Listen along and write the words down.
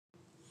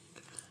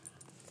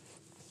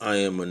I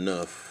am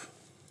enough.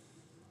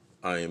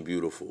 I am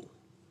beautiful.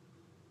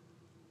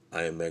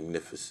 I am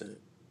magnificent.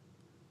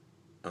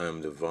 I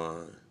am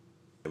divine.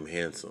 I am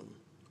handsome.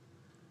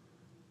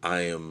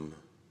 I am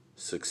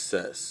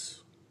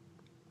success.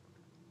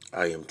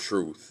 I am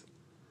truth.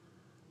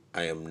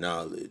 I am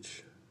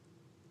knowledge.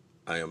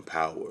 I am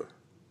power.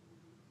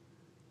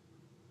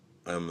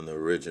 I am an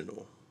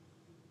original.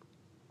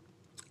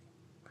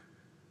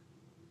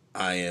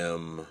 I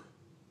am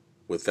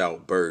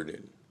without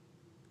burden.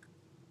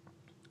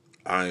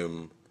 I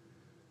am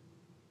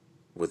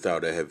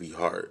without a heavy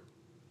heart.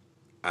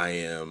 I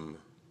am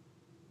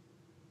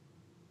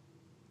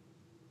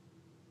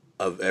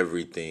of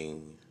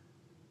everything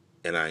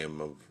and I am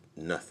of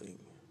nothing.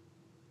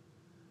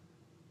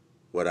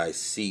 What I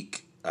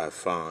seek, I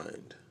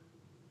find.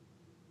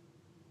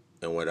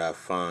 And what I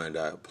find,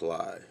 I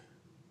apply.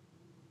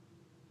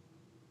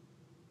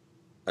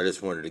 I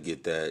just wanted to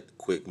get that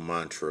quick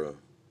mantra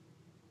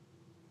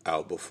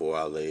out before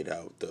I laid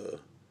out the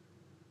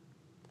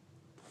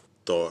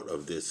thought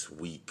of this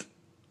week.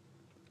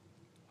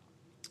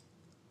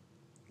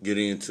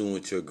 Getting in tune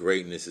with your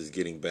greatness is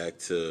getting back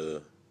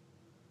to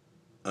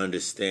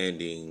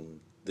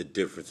understanding the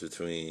difference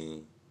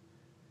between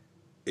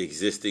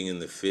existing in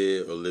the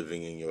fear or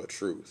living in your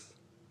truth.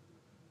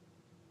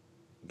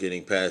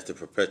 Getting past the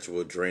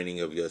perpetual draining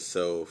of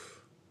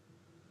yourself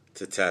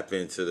to tap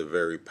into the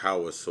very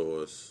power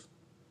source,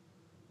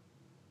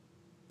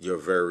 your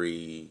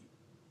very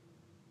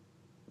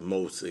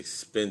most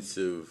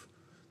expensive,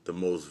 the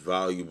most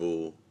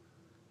valuable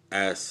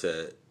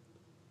asset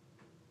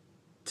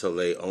to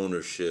lay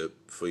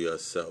ownership for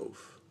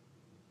yourself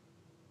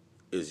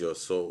is your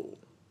soul,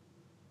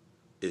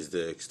 is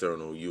the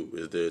external you,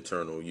 is the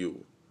eternal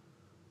you.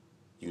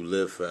 You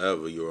live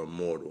forever, you're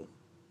immortal.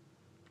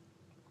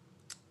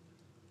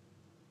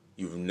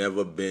 You've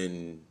never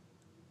been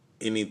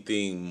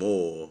anything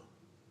more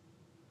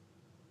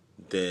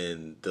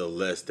than the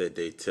less that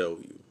they tell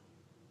you.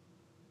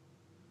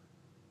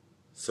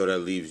 So that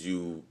leaves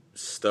you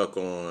stuck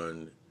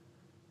on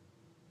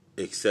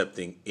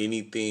accepting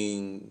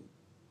anything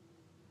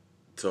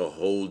to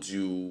hold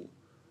you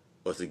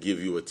or to give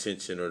you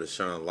attention or to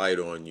shine light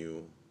on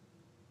you,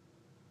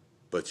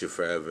 but you're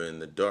forever in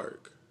the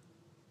dark.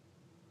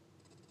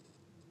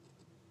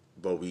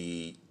 But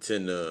we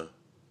tend to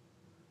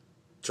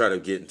try to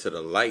get into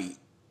the light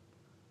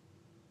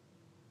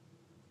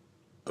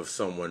of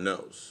someone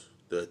else,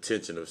 the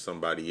attention of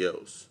somebody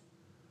else.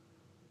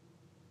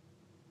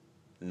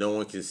 No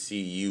one can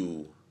see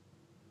you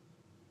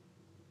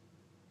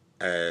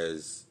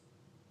as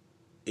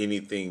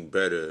anything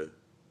better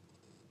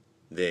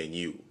than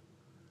you.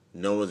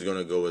 No one's going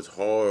to go as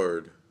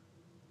hard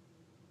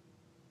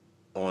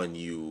on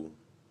you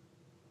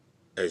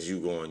as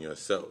you go on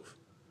yourself.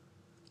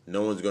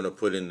 No one's going to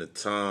put in the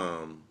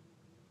time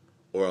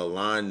or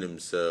align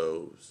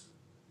themselves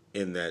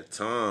in that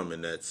time,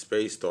 in that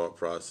space thought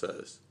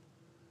process,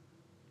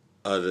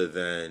 other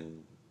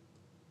than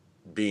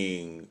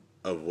being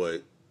of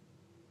what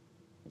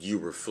you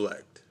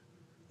reflect.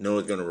 No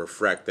one's going to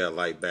refract that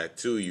light back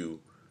to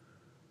you,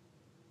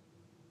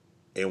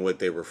 and what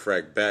they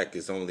refract back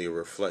is only a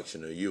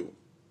reflection of you.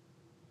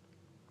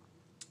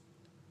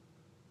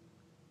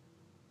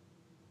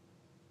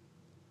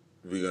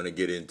 We're going to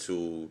get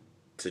into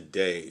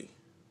today,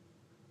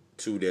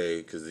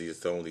 because it's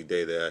the only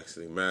day that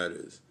actually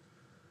matters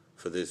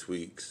for this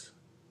week's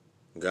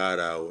God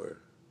Hour.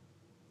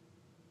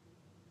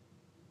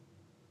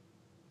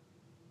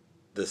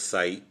 The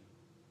sight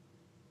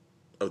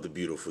of the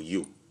beautiful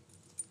you.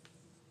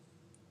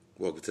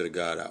 Welcome to the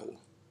God Hour.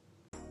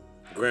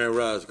 Grand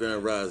rise,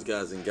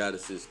 guys and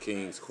goddesses,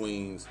 kings,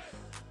 queens,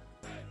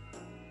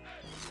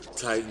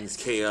 titans,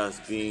 chaos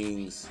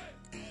beings,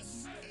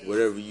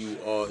 whatever you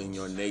are in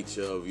your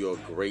nature of your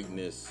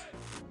greatness.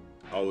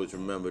 Always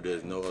remember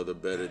there's no other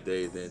better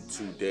day than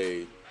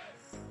today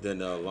than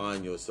to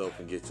align yourself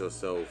and get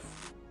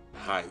yourself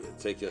higher.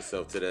 Take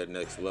yourself to that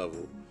next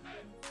level.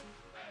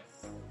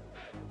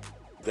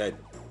 That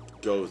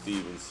goes to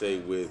even say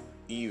with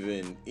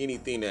even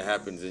anything that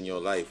happens in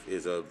your life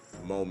is a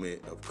moment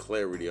of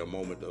clarity, a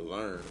moment to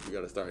learn. We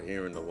got to start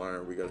hearing to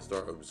learn. We got to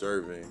start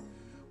observing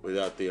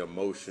without the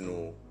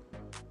emotional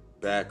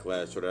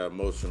backlash or that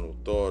emotional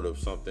thought of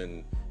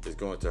something is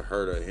going to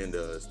hurt or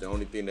hinder us. The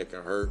only thing that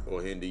can hurt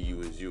or hinder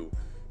you is you.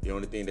 The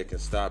only thing that can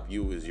stop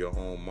you is your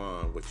own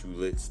mind. What you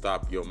let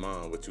stop your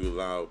mind, what you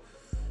allow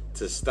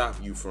to stop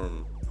you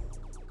from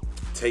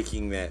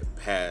taking that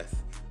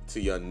path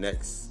to your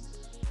next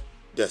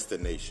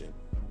destination.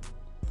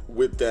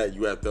 With that,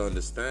 you have to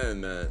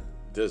understand that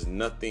there's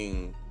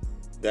nothing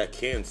that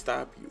can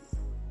stop you.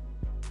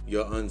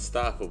 You're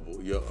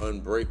unstoppable. You're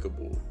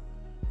unbreakable.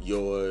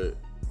 You're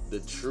the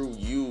true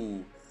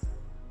you.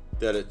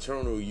 That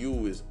eternal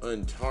you is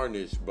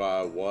untarnished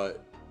by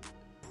what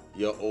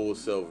your old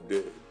self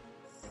did.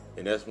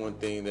 And that's one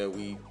thing that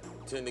we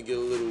tend to get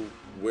a little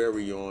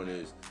wary on,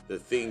 is the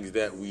things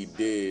that we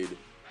did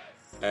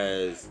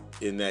as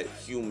in that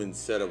human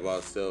set of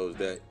ourselves,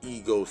 that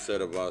ego set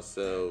of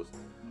ourselves,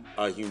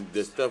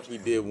 the stuff we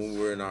did when we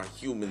were in our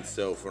human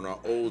self and our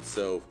old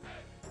self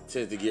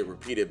tends to get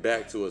repeated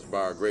back to us by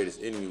our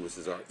greatest enemy, which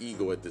is our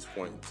ego at this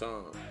point in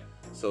time.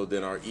 So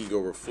then our ego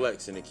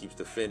reflects and it keeps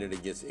defending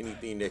against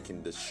anything that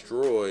can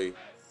destroy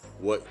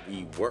what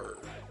we were,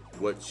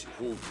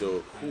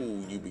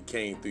 who you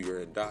became through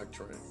your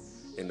indoctrine,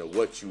 and the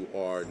what you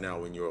are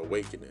now in your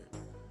awakening.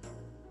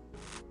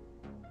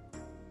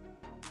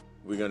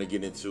 We're gonna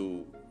get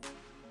into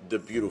the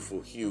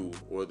beautiful hue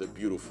or the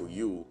beautiful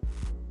you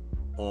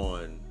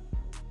on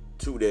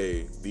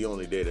today, the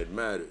only day that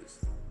matters.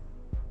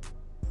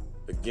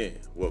 Again,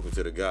 welcome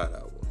to the God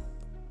Hour.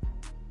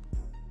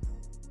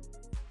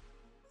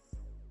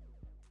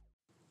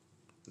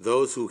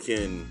 Those who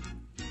can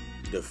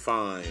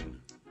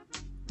define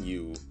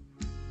you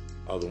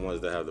are the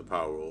ones that have the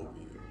power over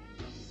you.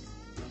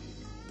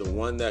 The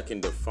one that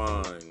can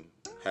define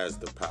has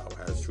the power,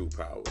 has true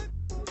power.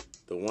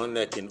 The one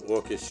that can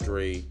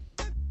orchestrate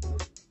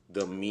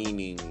the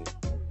meaning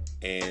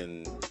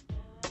and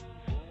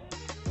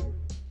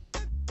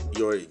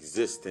your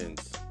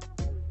existence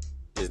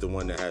is the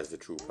one that has the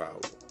true power.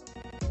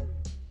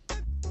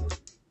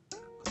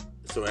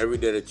 So every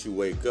day that you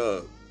wake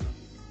up,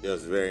 it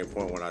was very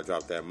important when I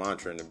dropped that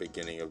mantra in the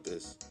beginning of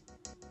this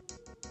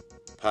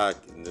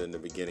podcast, in the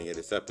beginning of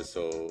this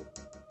episode.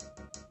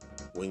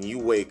 When you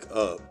wake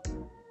up,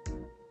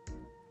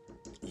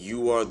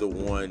 you are the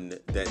one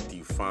that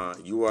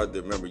defines. You are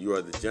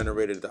the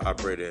generator, the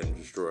operator, and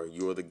destroyer.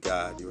 You are the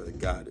God. You are the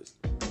goddess.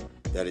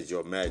 That is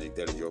your magic.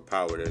 That is your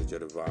power. That is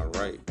your divine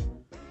right.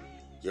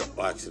 You're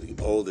actually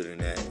older than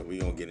that, and we're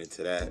going to get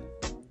into that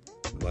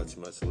much,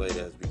 much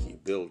later as we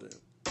keep building.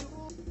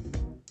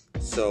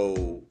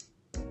 So,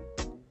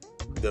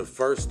 the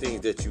first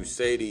things that you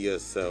say to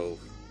yourself,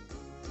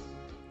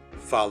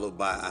 followed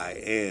by I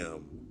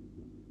am,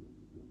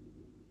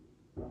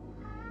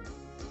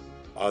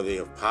 are they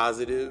of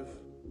positive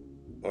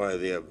or are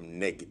they of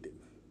negative?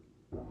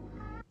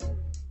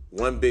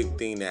 One big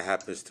thing that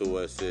happens to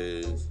us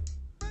is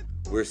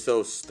we're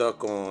so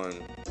stuck on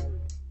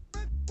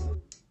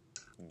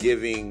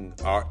giving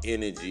our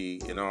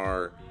energy and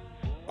our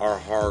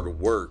hard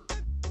work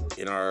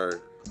and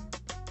our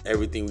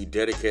everything we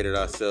dedicated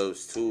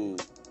ourselves to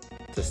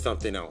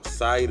something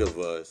outside of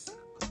us,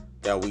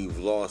 that we've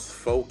lost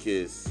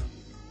focus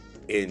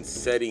in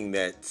setting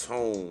that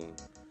tone,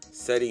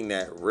 setting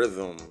that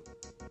rhythm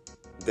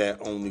that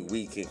only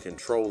we can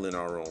control in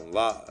our own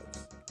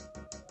lives.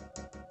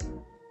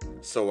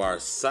 So our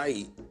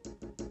sight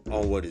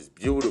on what is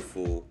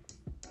beautiful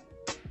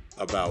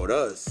about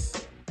us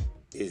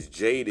is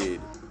jaded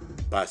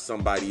by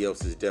somebody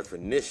else's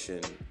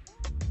definition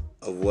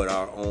of what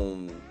our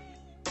own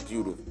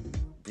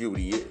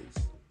beauty is.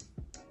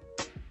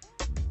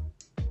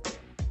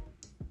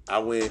 I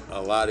went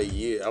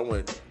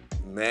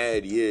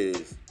mad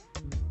years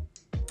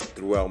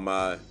throughout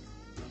my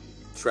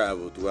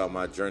travel, throughout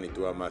my journey,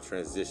 throughout my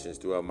transitions,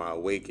 throughout my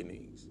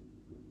awakenings,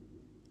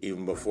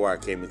 even before I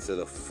came into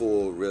the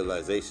full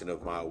realization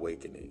of my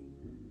awakening,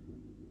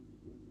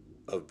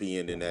 of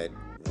being in that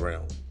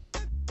realm,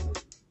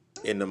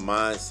 in the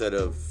mindset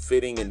of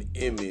fitting an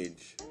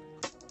image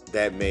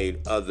that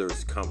made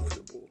others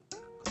comfortable.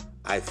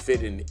 I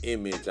fit an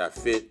image, I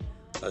fit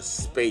a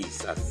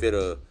space,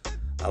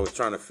 I was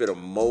trying to fit a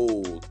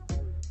mold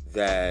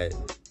that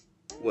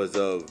was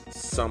of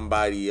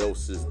somebody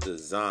else's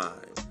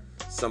design,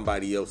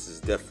 somebody else's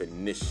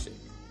definition.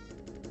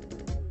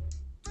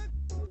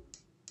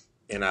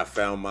 And I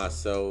found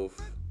myself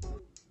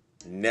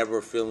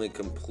never feeling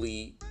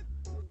complete,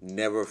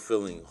 never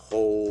feeling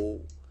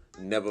whole,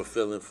 never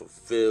feeling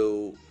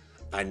fulfilled.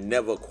 I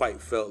never quite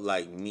felt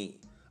like me.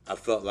 I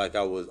felt like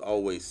I was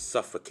always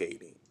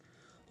suffocating.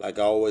 Like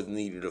I always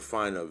needed to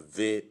find a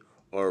vent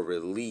or a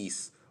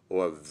release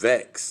or a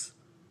vex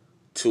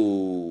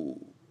to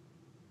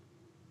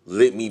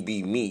let me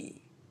be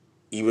me,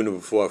 even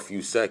for a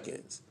few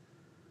seconds.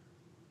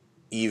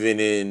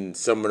 Even in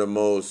some of the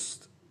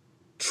most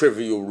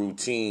trivial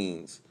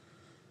routines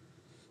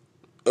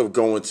of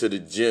going to the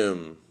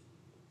gym,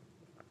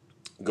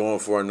 going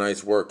for a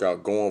nice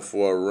workout, going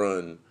for a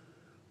run,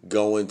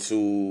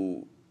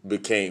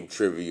 became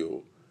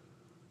trivial.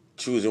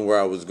 Choosing where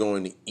I was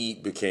going to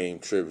eat became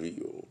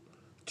trivial.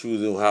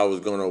 Choosing how I was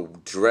going to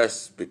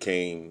dress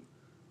became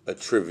a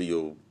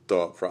trivial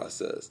thought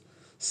process.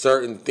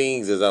 Certain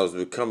things, as I was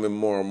becoming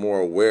more and more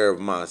aware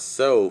of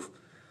myself,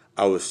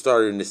 I was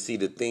starting to see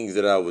the things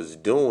that I was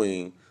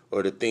doing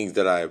or the things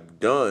that I have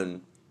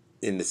done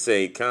in the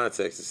same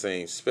context, the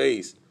same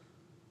space.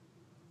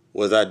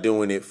 Was I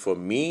doing it for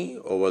me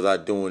or was I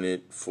doing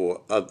it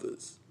for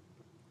others?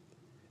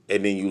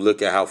 And then you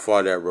look at how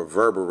far that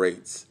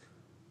reverberates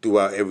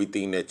throughout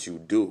everything that you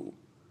do.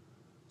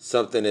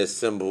 Something as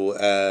simple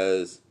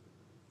as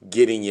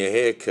getting your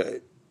hair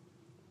cut.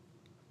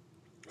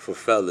 For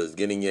fellas,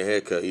 getting your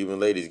hair cut, even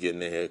ladies getting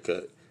their hair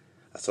cut.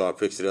 I saw a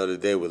picture the other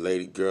day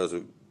with girls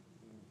with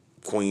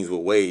queens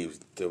with waves.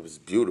 That was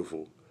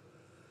beautiful.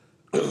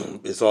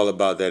 It's all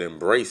about that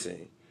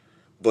embracing.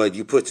 But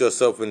you put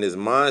yourself in this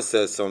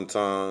mindset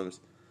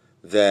sometimes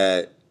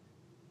that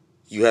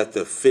you have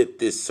to fit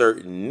this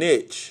certain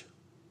niche,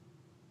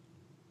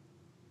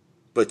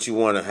 but you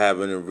want to have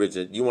an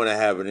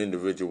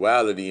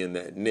individuality in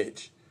that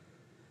niche.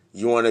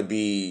 You want to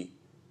be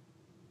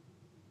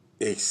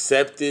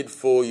accepted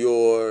for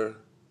your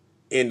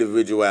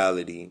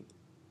individuality,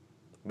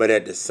 but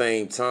at the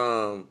same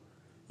time,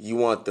 you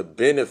want the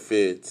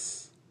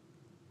benefits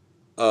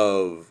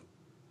of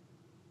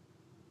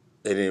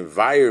an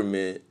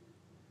environment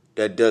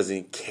that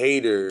doesn't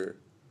cater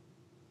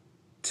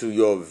to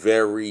your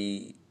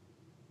very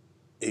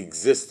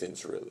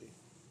existence, really.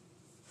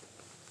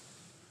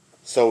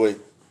 So it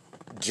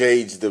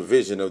jades the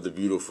vision of the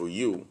beautiful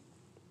you.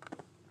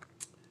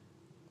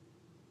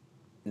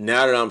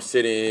 Now that I'm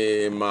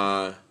sitting in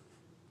my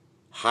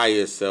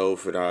higher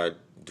self and I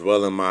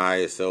dwell in my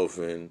higher self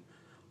and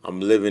I'm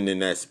living in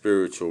that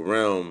spiritual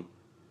realm,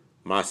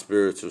 my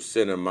spiritual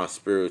center, my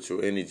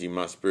spiritual energy,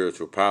 my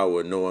spiritual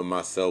power, knowing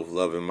myself,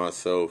 loving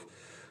myself,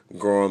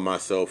 growing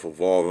myself,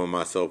 evolving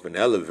myself, and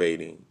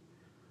elevating,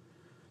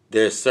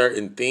 there's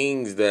certain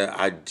things that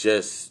I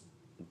just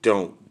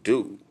don't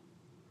do.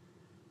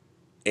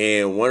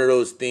 And one of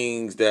those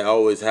things that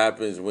always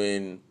happens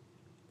when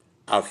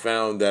I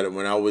found that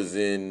when I was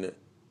in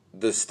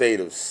the state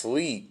of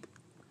sleep,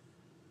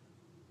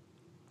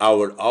 I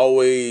would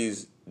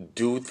always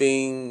do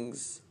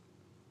things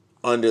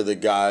under the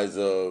guise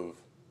of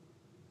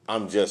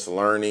I'm just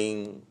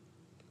learning,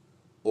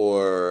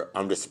 or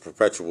I'm just a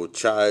perpetual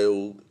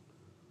child,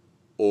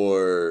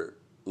 or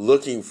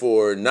looking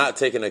for, not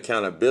taking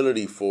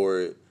accountability for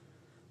it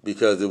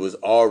because it was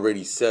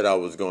already said I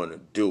was going to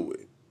do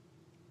it.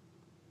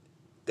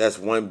 That's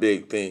one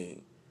big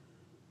thing.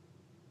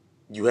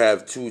 You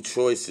have two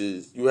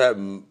choices.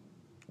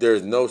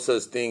 There's no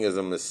such thing as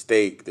a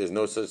mistake. There's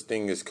no such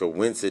thing as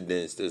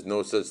coincidence. There's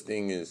no such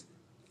thing as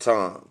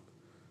time.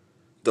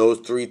 Those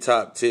three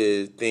top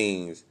tier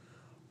things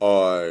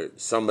are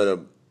some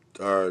of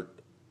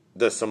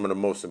the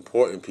most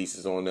important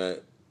pieces on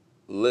that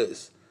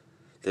list.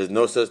 There's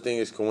no such thing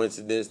as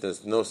coincidence.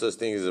 There's no such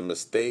thing as a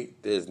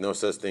mistake. There's no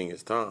such thing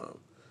as time.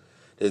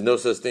 There's no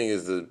such thing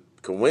as a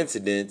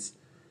coincidence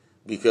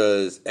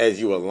because as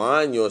you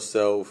align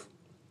yourself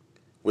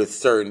with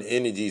certain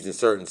energies and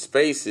certain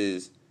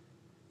spaces,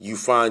 you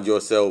find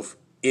yourself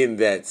in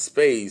that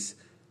space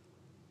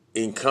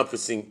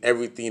encompassing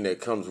everything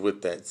that comes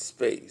with that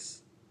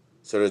space.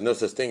 So there's no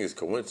such thing as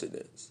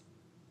coincidence.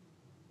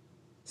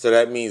 So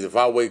that means if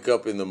I wake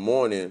up in the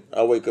morning,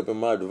 I wake up in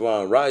my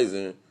divine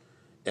rising,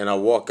 and I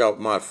walk out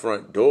my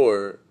front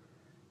door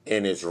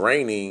and it's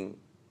raining,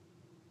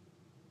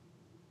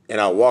 and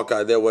I walk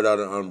out there without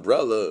an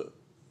umbrella,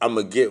 I'm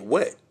going to get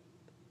wet.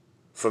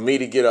 For me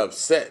to get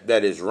upset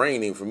that it's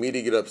raining, for me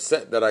to get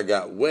upset that I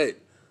got wet,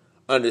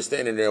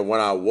 understanding that when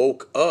I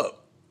woke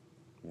up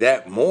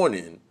that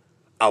morning,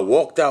 I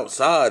walked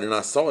outside and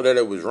I saw that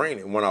it was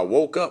raining. When I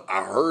woke up,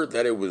 I heard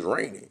that it was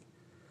raining.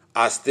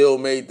 I still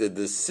made the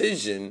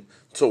decision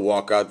to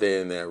walk out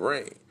there in that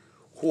rain.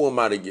 Who am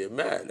I to get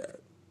mad at?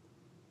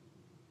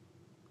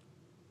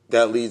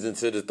 That leads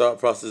into the thought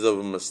process of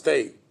a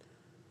mistake.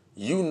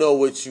 You know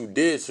what you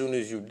did as soon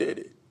as you did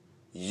it.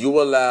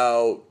 You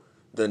allowed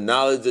the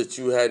knowledge that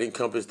you had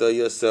encompassed of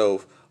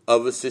yourself,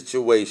 of a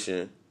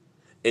situation,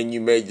 and you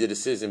made your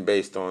decision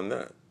based on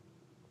that.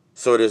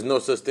 So there's no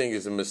such thing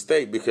as a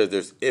mistake because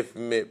there's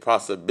infinite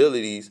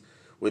possibilities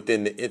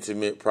within the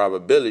intimate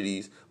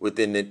probabilities,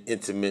 within the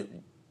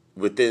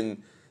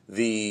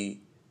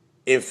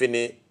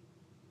infinite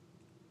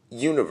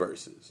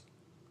universes,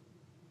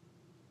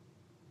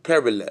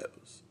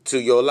 parallels to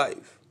your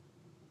life.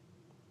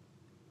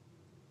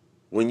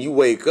 When you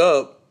wake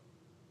up,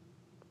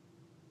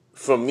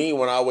 for me,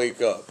 when I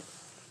wake up,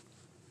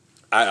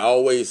 I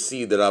always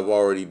see that I've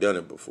already done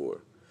it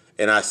before.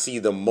 And I see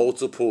the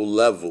multiple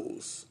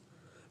levels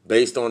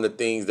based on the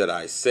things that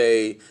I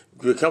say.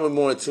 Becoming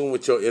more in tune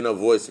with your inner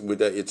voice, with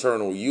that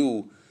eternal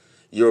you,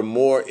 you're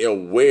more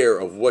aware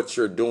of what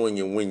you're doing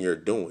and when you're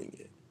doing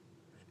it.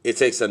 It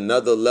takes you to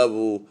another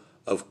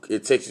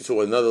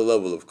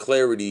level of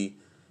clarity,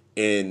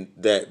 and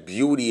that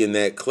beauty and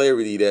that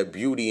clarity, that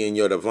beauty in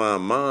your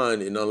divine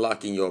mind, and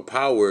unlocking your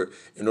power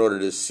in order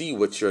to see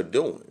what you're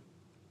doing.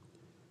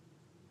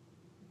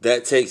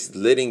 That takes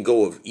letting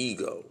go of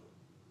ego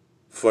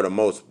for the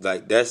most.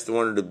 Like, that's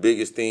one of the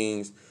biggest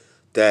things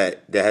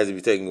that has to be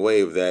taken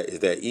away of that, is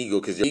that ego,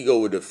 because your ego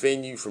will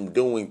defend you from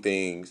doing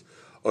things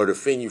or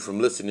defend you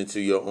from listening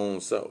to your own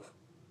self.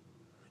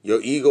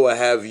 Your ego will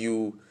have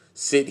you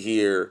sit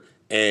here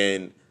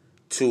and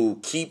to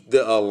keep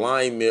the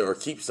alignment or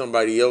keep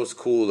somebody else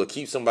cool or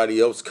keep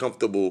somebody else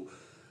comfortable,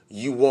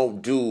 you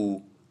won't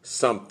do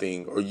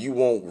something, or you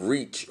won't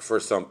reach for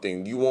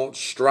something. You won't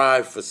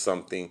strive for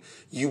something.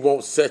 You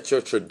won't set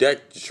your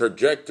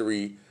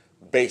trajectory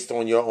based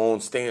on your own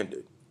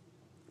standard,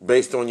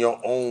 based on your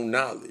own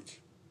knowledge.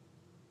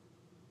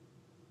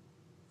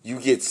 You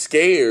get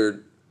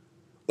scared,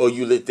 or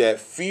you let that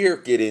fear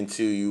get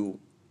into you,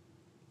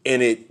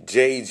 and it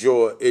jades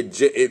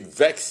it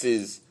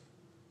vexes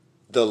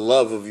the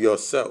love of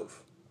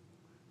yourself.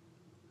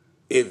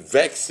 It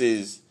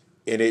vexes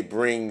And it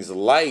brings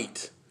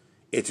light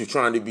into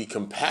trying to be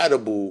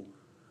compatible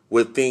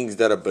with things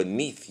that are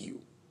beneath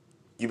you.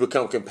 You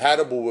become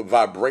compatible with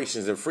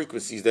vibrations and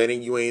frequencies that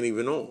you ain't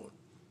even on.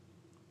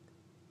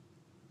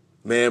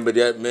 Man, but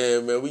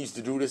man, we used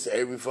to do this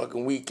every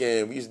fucking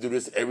weekend. We used to do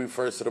this every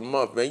first of the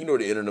month, man. You know,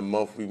 the end of the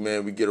month, we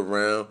get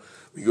around.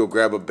 We go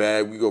grab a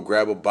bag. We go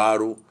grab a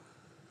bottle.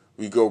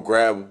 We go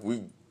grab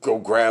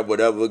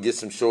whatever. Get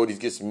some shorties.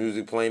 Get some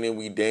music playing. And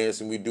we dance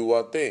and we do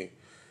our thing.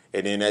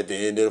 And then at the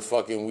end of the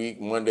fucking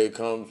week, Monday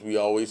comes. We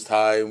always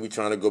tired and we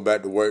trying to go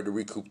back to work to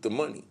recoup the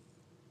money.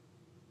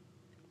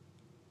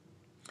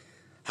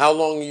 How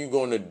long are you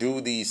going to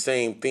do these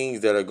same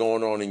things that are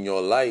going on in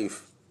your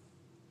life,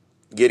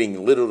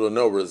 getting little to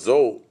no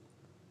result?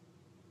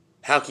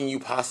 How can you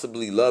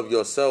possibly love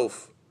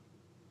yourself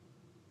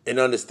and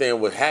understand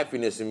what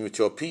happiness and what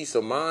your peace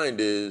of mind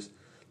is?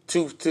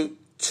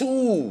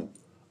 Two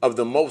of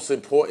the most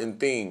important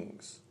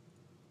things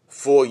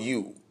for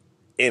you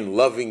in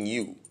loving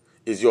you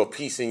is your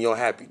peace and your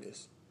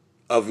happiness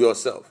of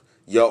yourself.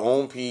 Your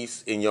own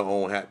peace and your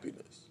own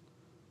happiness.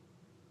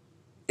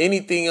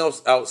 Anything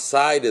else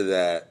outside of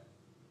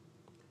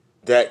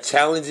that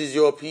challenges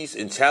your peace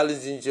and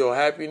challenges your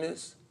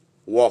happiness,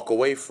 walk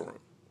away from.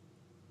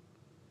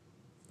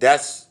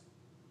 That's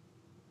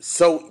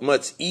so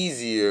much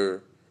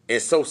easier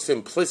and so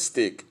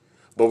simplistic,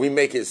 but we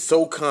make it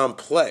so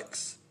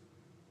complex.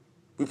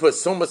 We put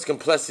so much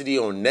complexity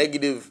on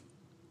negative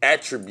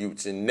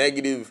attributes and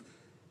negative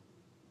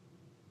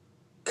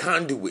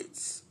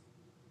conduits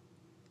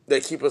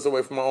that keep us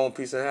away from our own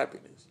peace and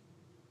happiness.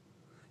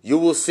 You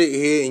will sit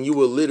here and you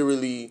will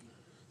literally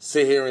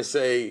sit here and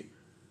say,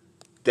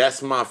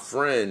 that's my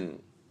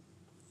friend.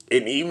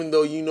 And even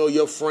though you know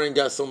your friend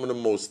got some of the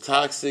most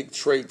toxic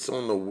traits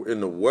in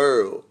the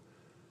world,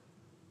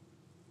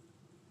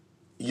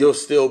 you'll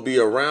still be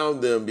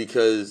around them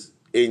because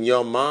in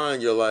your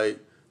mind you're like,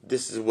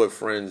 this is what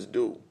friends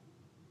do.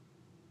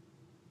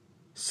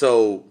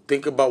 So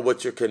think about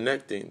what you're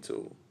connecting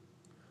to.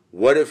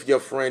 What if your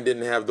friend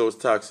didn't have those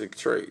toxic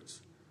traits?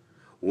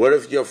 What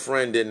if your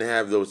friend didn't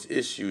have those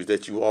issues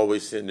that you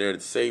always sitting there to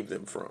save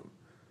them from?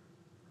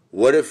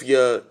 What if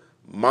your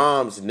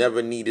moms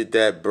never needed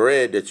that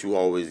bread that you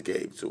always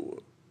gave to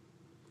her?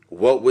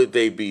 What would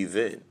they be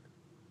then?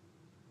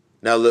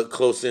 Now look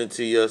closer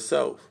into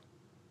yourself.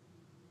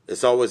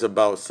 It's always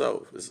about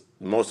self. It's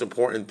the most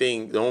important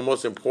thing. The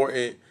most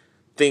important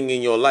thing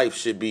in your life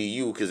should be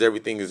you, because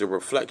everything is a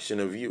reflection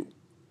of you.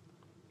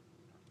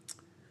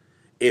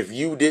 If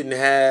you didn't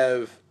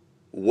have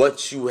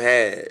what you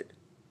had,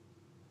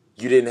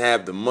 you didn't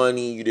have the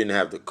money, you didn't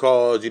have the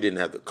cars, you didn't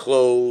have the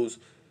clothes,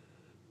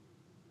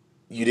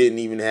 you didn't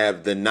even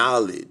have the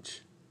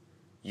knowledge,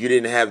 you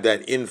didn't have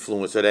that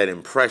influence or that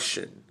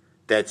impression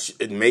that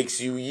it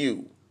makes you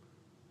you.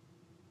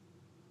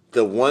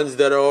 The ones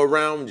that are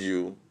around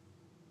you,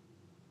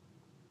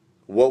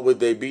 what would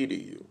they be to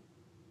you?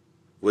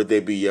 Would they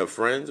be your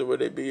friends or would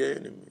they be your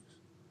enemies?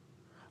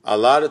 A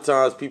lot of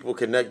times people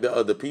connect to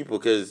other people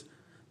because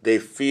they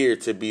fear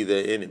to be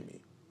their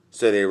enemy.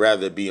 So they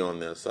rather be on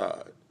their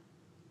side.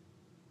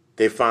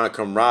 They find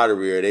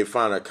camaraderie or they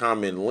find a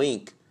common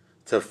link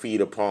to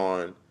feed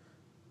upon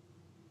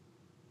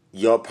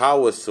your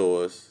power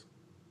source.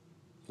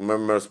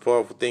 Remember, the most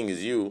powerful thing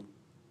is you.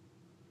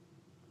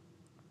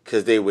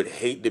 Because they would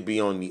hate to be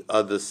on the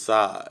other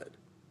side.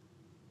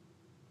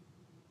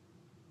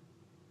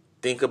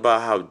 Think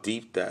about how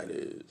deep that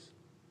is.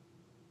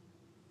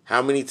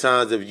 How many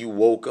times have you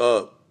woke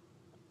up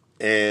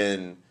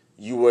and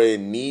you were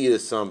in need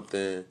of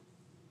something,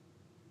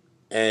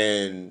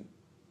 and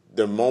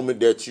the moment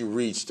that you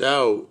reached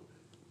out,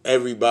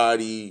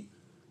 everybody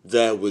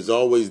that was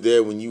always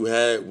there when you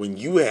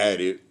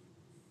had it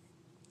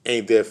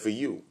ain't there for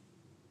you?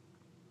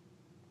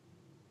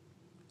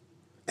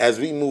 As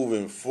we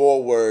moving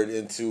forward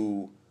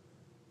into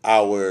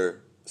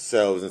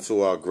ourselves,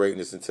 into our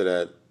greatness, into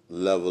that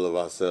level of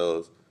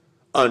ourselves,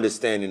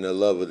 understanding the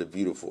love of the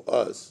beautiful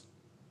us,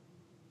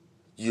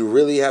 you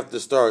really have to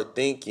start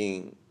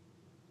thinking,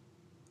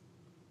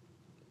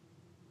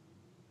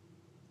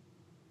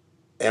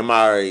 am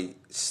I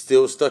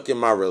still stuck in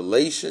my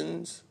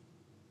relations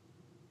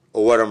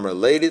or what I'm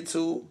related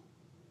to?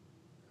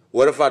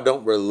 What if I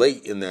don't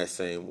relate in that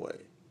same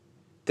way?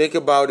 Think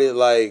about it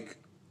like,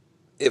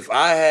 if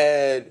I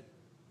had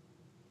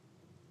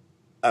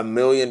 $1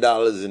 million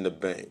in the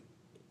bank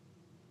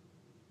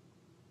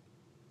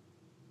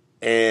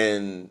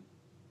and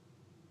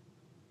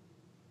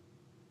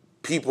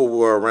people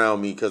were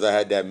around me because I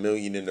had that $1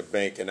 million in the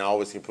bank and I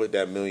always can put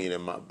that $1 million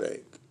in my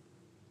bank.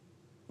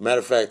 Matter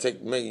of fact,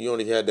 you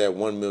only had that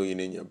 $1 million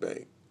in your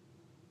bank.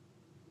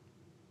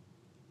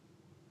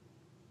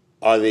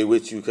 Are they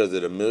with you because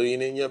of the $1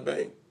 million in your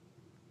bank?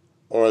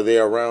 Or are they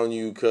around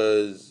you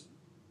because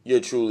you're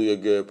truly a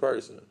good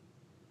person?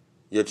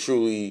 You're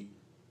truly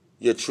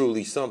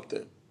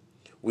something.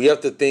 We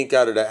have to think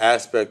out of the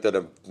aspect of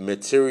the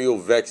material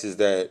vexes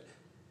that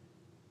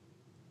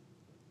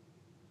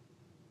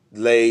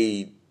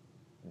lay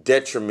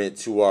detriment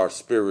to our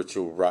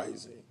spiritual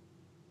rising.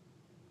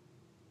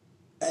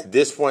 At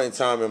this point in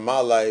time in my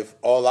life,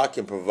 all I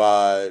can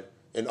provide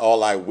and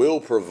all I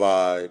will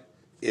provide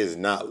is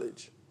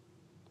knowledge,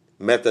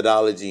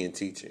 methodology, and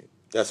teaching.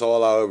 That's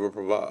all I'll ever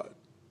provide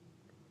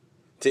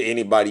to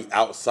anybody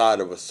outside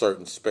of a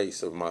certain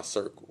space of my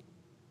circle.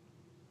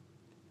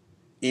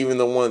 Even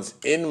the ones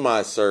in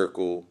my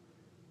circle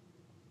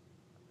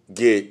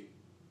get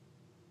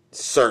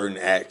certain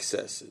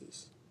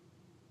accesses.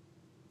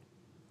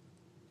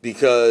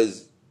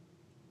 Because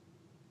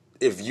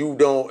if you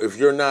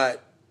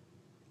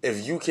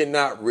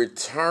cannot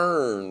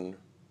return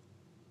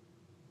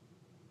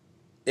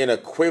an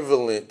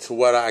equivalent to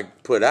what I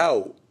put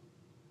out,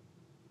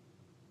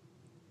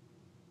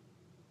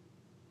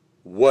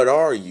 what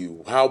are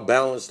you? How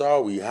balanced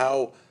are we?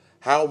 How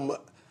much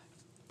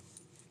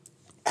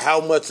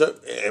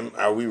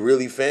are we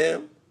really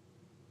fam?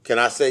 Can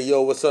I say,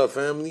 yo, what's up,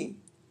 family?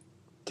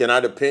 Can I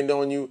depend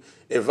on you?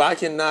 If I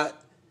cannot,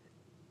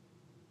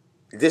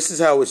 this is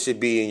how it should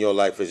be in your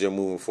life as you're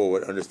moving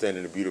forward,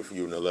 understanding the beauty for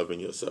you and the love in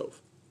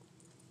yourself.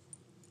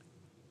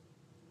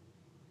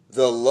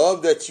 The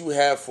love that you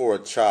have for a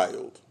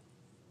child,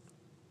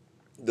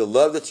 the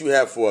love that you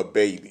have for a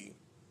baby,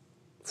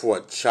 for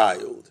a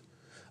child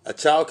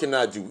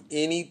cannot do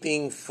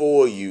anything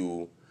for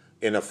you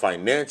in a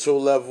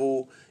financial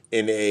level,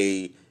 in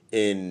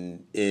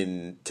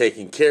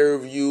taking care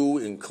of you,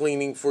 in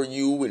cleaning for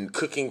you, in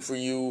cooking for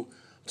you.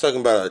 I'm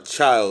talking about a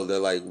child that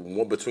like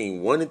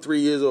between 1 and 3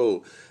 years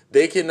old.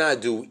 They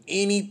cannot do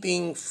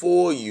anything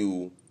for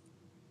you.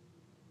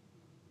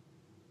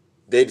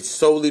 They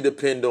solely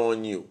depend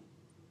on you.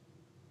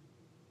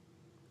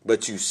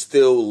 But you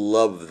still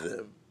love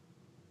them.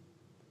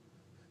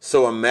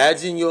 So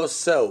imagine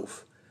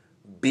yourself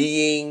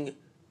being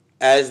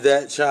as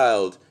that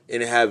child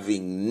and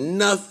having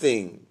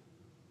nothing.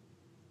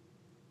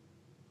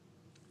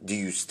 Do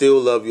you still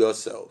love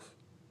yourself?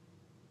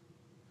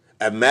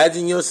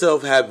 Imagine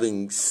yourself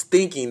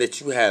thinking that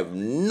you have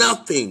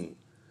nothing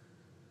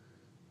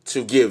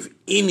to give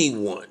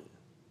anyone.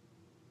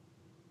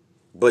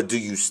 But do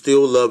you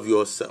still love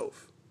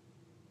yourself?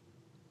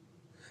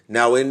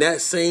 Now, in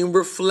that same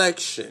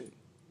reflection,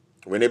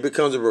 when it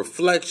becomes a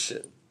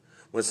reflection,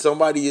 when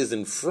somebody is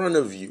in front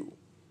of you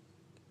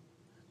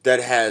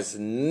that has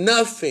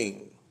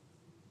nothing,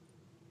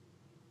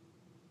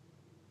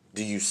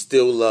 do you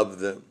still love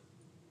them?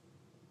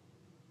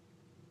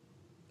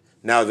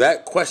 Now,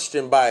 that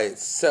question by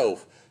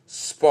itself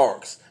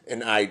sparks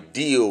an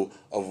ideal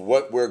of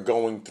what we're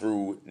going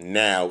through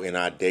now in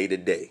our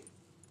day-to-day.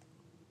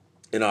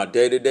 In our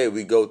day-to-day,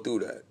 we go through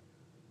that.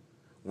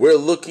 We're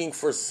looking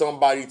for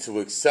somebody to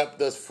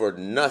accept us for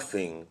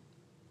nothing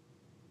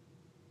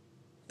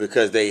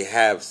because they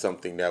have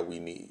something that we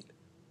need.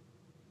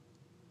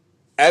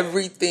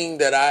 Everything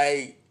that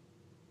I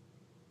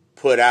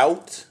put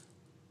out,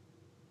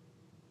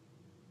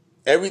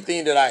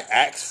 everything that I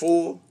ask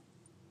for,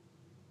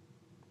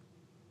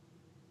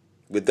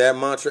 with that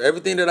mantra,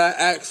 everything that I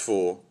ask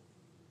for,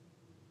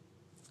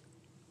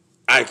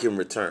 I can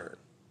return.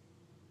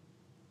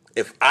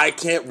 If I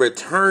can't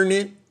return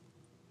it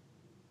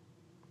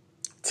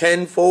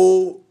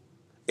tenfold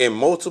in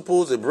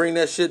multiples and bring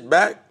that shit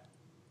back,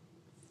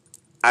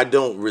 I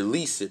don't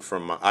release it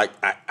from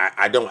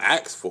I don't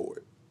ask for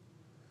it.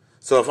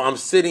 So if I'm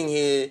sitting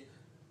here,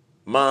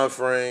 mind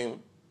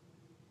frame,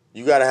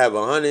 you gotta have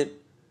 100,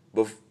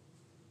 but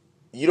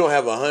you don't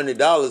have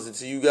 $100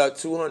 until you got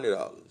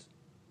 $200.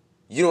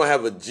 You don't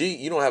have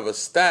you don't have a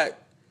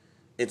stack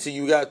until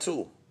you got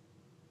two.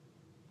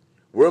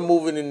 We're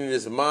moving into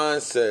this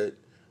mindset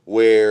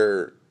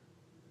where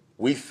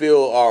we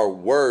feel our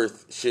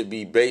worth should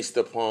be based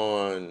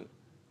upon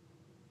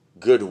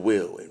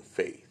goodwill and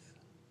faith.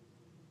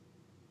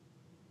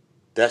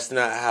 That's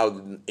not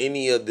how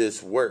any of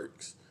this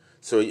works.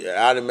 So it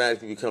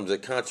automatically becomes a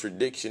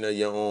contradiction of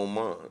your own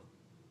mind.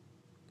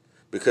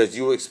 Because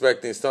you're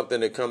expecting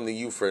something to come to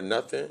you for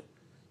nothing.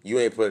 You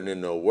ain't putting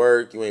in no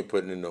work. You ain't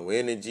putting in no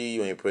energy.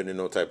 You ain't putting in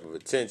no type of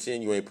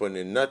attention. You ain't putting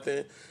in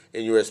nothing.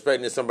 And you're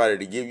expecting somebody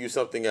to give you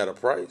something at a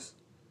price.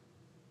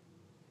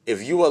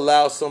 If you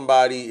allow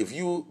somebody, if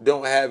you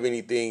don't have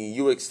anything, and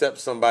you accept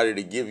somebody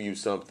to give you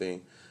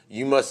something,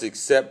 you must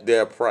accept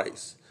their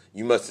price.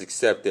 You must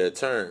accept their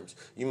terms.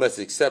 You must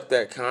accept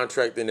that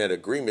contract and that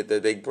agreement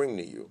that they bring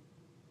to you.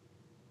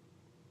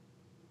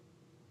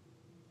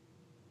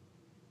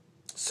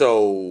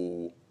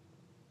 So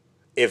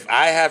if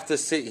I have to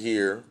sit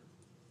here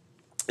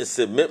and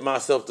submit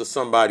myself to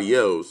somebody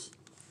else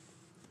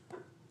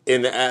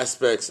in the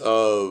aspects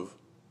of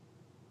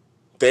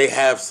they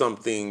have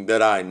something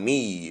that I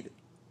need,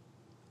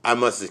 I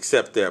must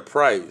accept their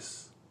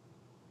price.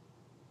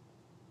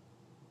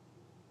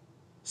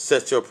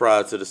 Set your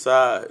pride to the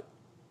side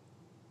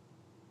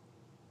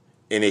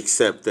and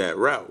accept that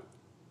route.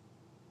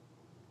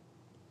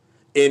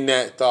 In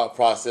that thought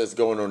process,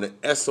 going on the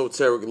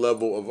esoteric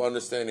level of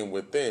understanding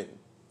within,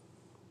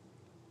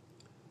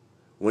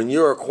 when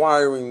you're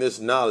acquiring this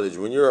knowledge,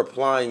 when you're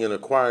applying and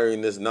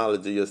acquiring this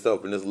knowledge of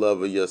yourself and this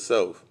love of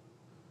yourself,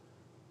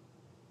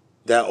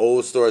 that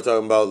old story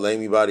talking about lay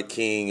me by the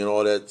king and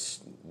all that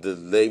the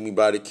lay me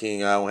by the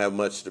king, I don't have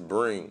much to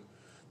bring.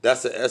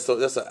 That's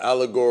an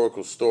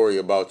allegorical story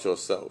about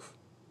yourself.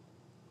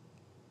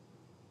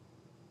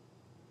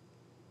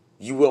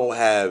 You won't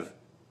have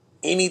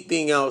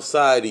anything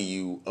outside of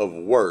you of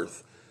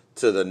worth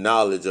to the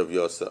knowledge of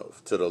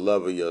yourself, to the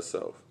love of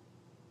yourself.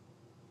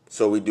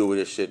 So we do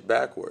this shit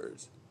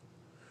backwards.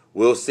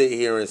 We'll sit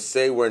here and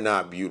say we're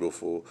not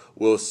beautiful.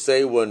 We'll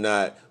say we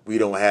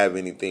don't have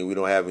anything. We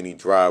don't have any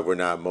drive. We're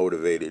not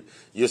motivated.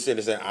 You're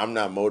sitting there saying, I'm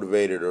not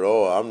motivated at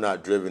all. I'm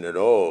not driven at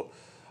all.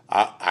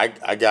 I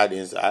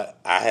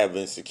have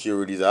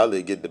insecurities. I'll let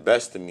it get the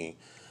best of me.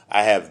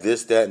 I have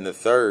this, that, and the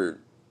third.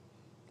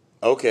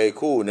 Okay,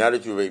 cool. Now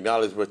that you've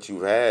acknowledged what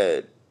you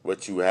have,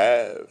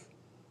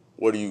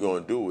 what are you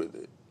going to do with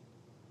it?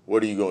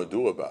 What are you going to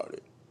do about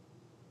it?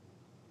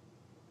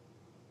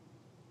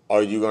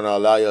 Are you going to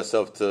allow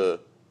yourself to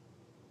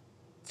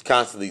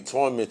constantly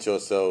torment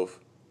yourself?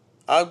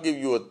 I'll give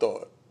you a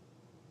thought.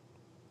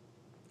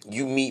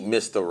 You meet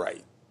Mr.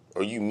 Right,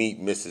 or you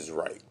meet Mrs.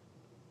 Right.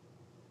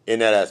 In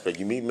that aspect,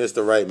 you meet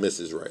Mr. Right,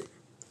 Mrs. Right.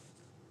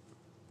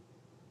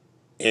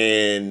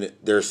 And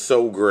they're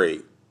so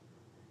great.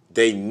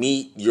 They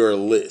meet your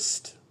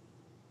list.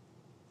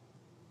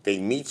 They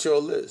meet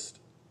your list.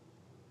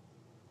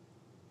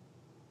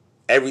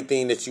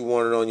 Everything that you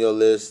wanted on your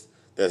list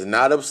that's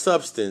not of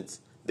substance,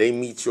 they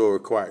meet your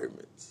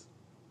requirements.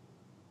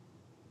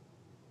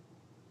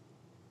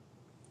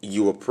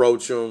 You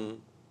approach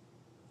them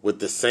with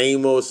the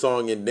same old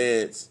song and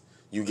dance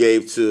you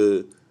gave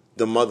to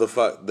the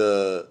motherfuckers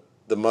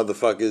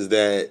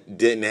that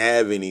didn't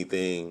have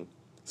anything.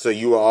 So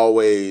you were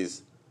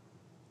always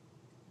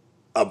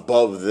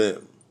above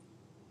them.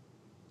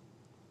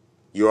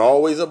 You're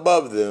always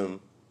above them.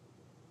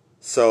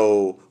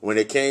 So when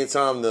it came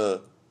time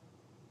to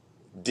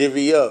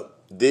divvy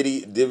up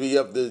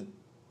the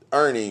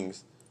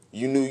earnings,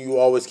 you knew you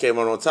always came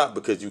out on top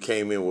because you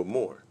came in with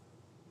more.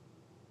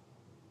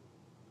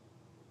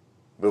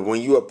 But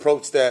when you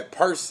approach that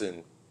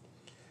person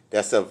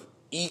that's of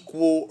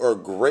equal or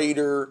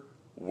greater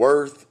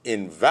worth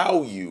and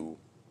value,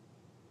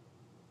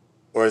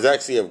 or is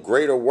actually of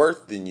greater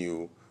worth than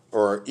you,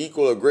 or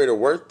equal or greater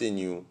worth than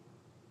you,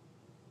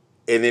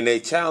 and then they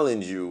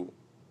challenge you,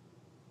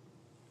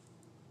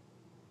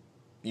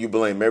 you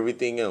blame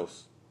everything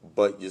else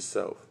but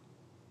yourself.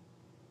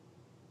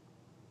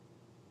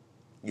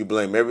 You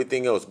blame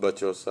everything else but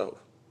yourself.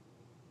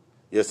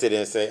 You'll sit there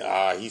and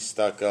say, he's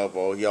stuck up,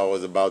 or he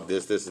always about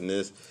this, and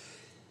this.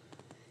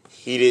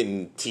 He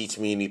didn't teach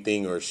me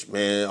anything, or,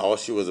 man, all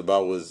she was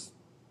about was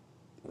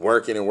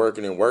working and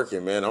working and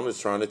working, man. I'm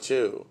just trying to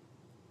chill.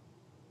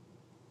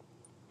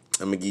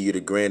 I'm going to give you the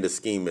grander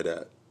scheme of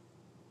that.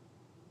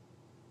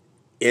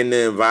 In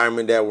the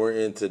environment that we're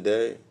in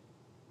today,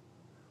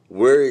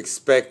 we're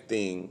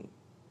expecting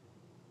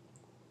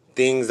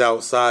things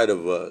outside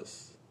of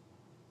us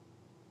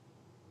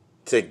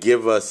to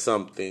give us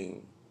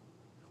something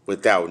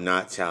without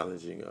not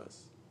challenging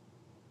us.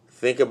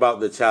 Think about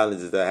the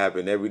challenges that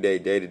happen every day,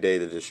 day to day,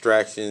 the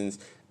distractions,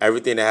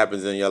 everything that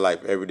happens in your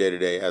life every day to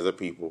day as a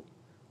people,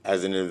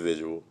 as an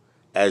individual,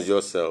 as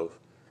yourself,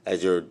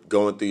 as you're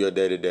going through your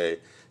day to day.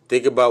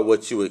 Think about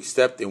what you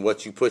accept and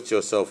what you put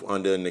yourself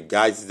under and the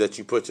guises that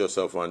you put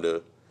yourself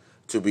under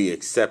to be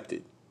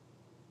accepted.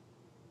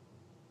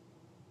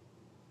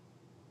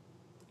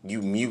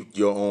 You mute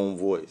your own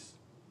voice.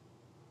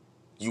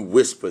 You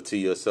whisper to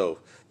yourself.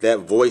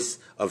 That voice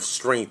of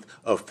strength,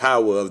 of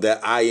power, of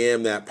that I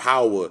am, that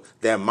power,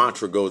 that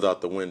mantra goes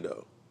out the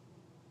window.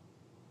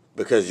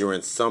 Because you're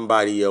in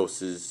somebody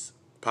else's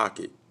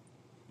pocket.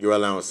 You're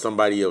allowing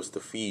somebody else to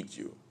feed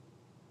you.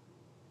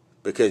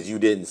 Because you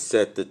didn't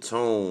set the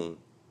tone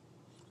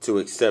to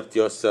accept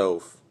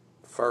yourself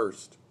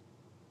first.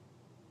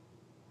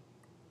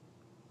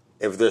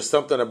 If there's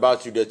something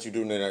about you that you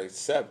do not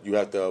accept, you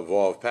have to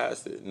evolve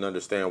past it and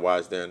understand why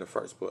it's there in the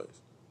first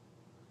place.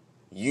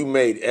 You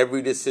made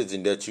every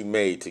decision that you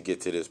made to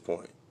get to this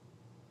point.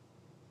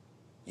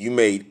 You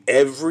made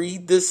every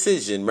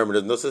decision. Remember,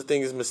 there's no such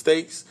thing as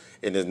mistakes,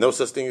 and there's no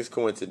such thing as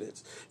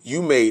coincidence.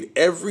 You made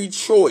every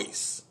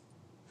choice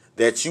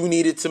that you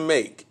needed to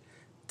make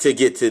to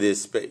get to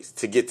this space,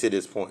 to get to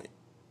this point.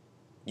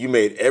 You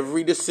made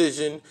every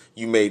decision.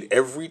 You made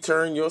every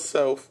turn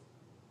yourself.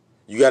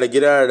 You got to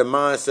get out of the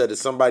mindset that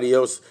somebody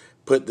else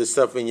put this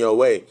stuff in your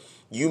way.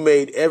 You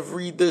made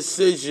every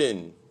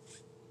decision.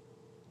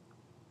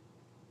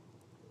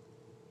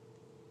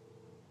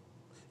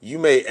 You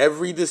made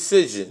every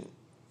decision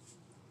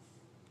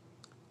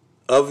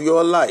of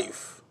your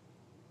life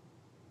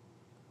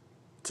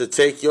to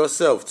take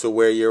yourself to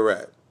where you're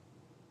at.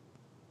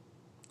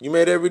 You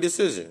made every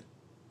decision.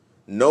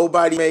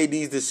 Nobody made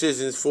these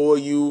decisions for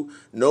you.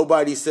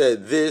 Nobody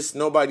said this.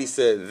 Nobody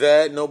said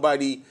that.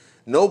 Nobody.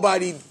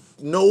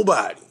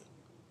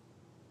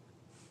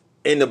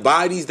 And the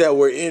bodies that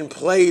were in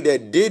play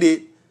that did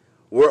it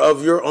were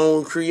of your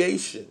own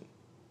creation.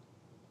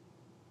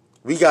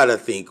 We got to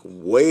think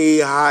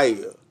way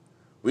higher.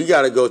 We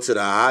got to go to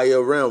the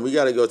higher realm. We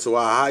got to go to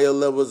our higher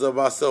levels of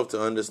ourselves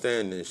to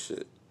understand this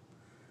shit.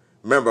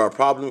 Remember, a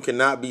problem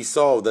cannot be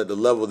solved at the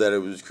level that it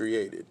was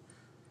created.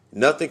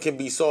 Nothing can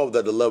be solved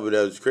at the level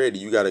that it was created.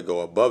 You got to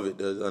go above it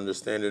to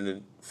understand it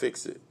and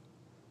fix it.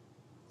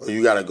 Or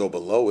you got to go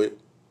below it.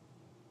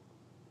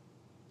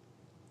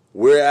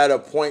 We're at a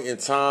point in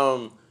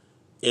time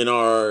in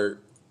our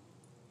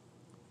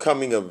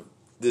coming of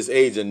this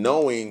age of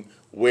knowing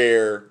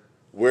where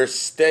we're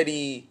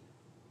steady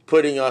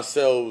putting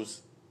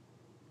ourselves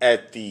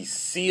at the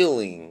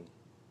ceiling,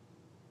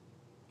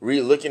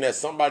 looking at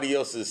somebody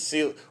else's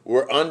ceiling.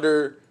 We're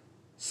under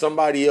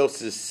somebody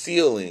else's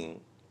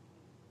ceiling,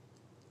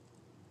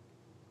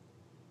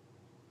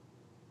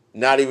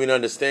 not even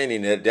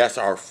understanding that that's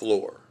our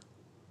floor.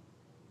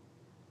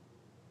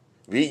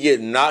 We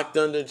get knocked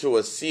into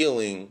a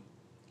ceiling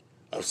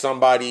of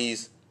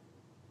somebody's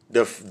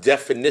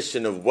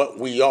definition of what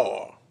we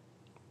are,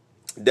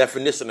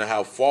 definition of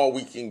how far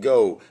we can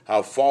go,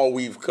 how far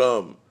we've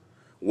come,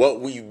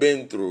 what we've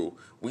been through.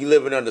 We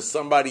living under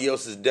somebody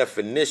else's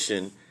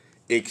definition,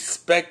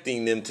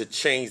 expecting them to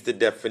change the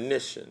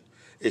definition,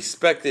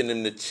 expecting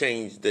them to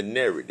change the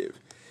narrative.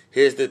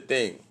 Here's the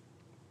thing.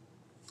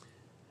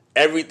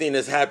 Everything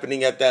that's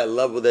happening at that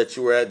level that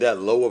you are at, that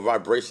lower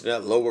vibration,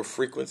 that lower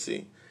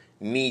frequency,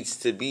 needs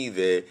to be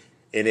there,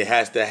 and it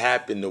has to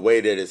happen the way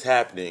that it's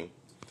happening.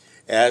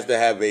 It has to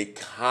have a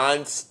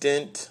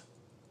constant,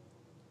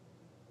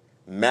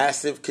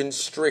 massive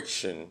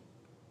constriction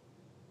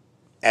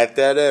at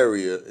that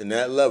area, in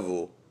that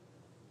level,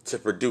 to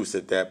produce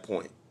at that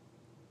point.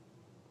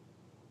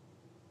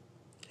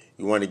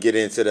 You want to get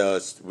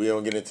into we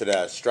don't get into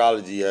the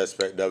astrology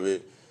aspect of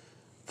it.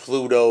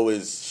 Pluto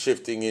is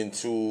shifting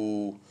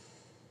into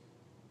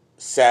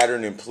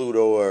Saturn, and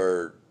Pluto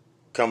are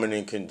coming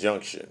in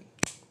conjunction.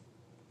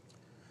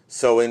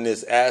 So in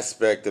this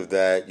aspect of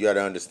that, you got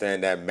to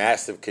understand that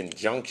massive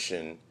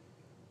conjunction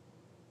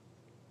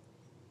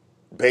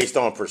based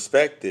on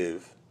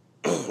perspective,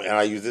 and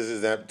I use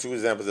two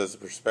examples as a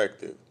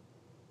perspective.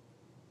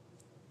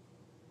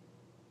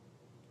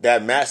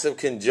 That massive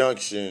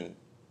conjunction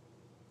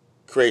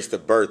creates the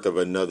birth of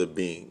another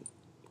being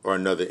or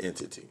another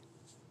entity.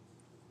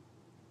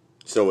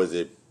 So is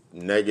it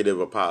negative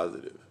or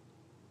positive?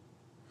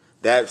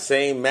 That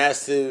same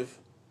massive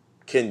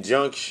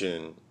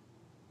conjunction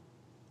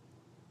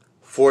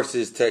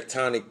forces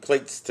tectonic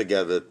plates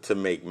together to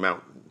make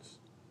mountains.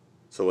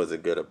 So is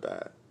it good or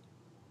bad?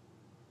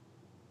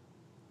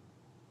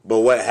 But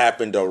what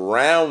happened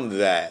around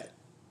that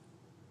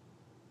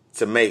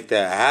to make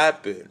that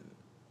happen?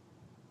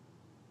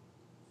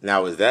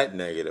 Now, is that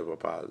negative or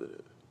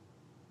positive?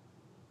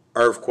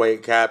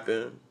 Earthquake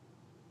happened.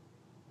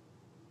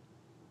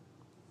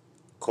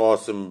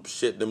 Caused some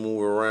shit to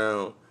move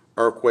around.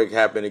 Earthquake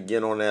happened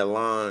again on that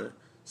line.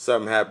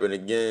 Something happened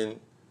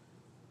again.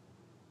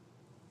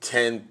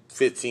 10,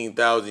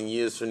 15,000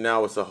 years from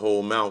now, it's a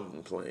whole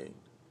mountain plain.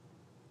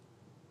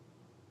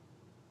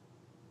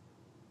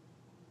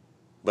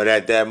 But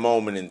at that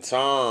moment in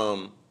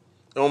time,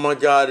 oh my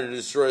God, it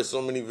destroyed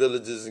so many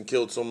villages and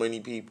killed so many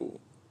people.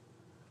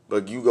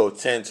 But you go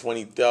 10,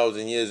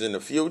 20,000 years in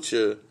the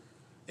future,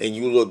 and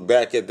you look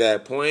back at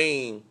that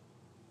plain,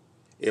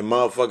 and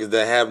motherfuckers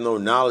that have no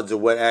knowledge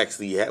of what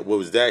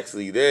was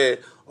actually there,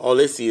 all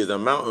they see is a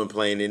mountain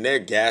plain, and they're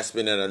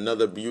gasping at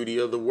another beauty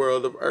of the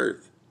world of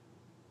Earth.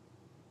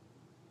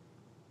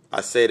 I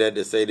say that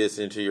to say this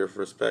into your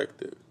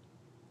perspective.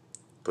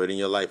 Putting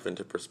your life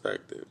into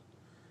perspective.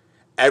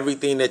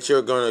 Everything that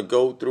you're going to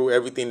go through,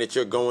 everything that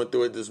you're going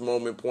through at this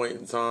point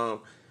in time,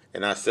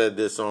 and I said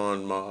this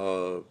on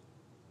my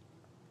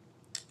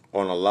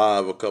on a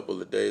live a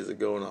couple of days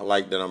ago, and I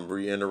like that I'm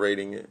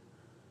reiterating it,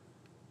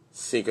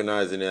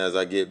 synchronizing it as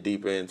I get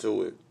deeper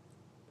into it.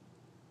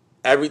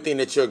 Everything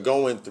that you're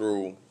going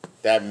through,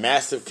 that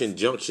massive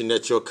conjunction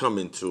that you're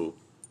coming to,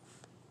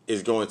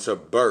 is going to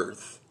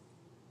birth,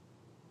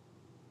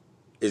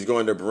 is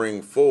going to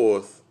bring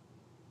forth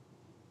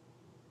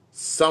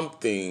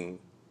something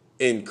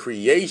in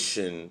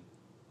creation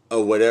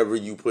of whatever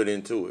you put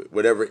into it,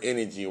 whatever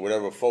energy,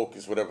 whatever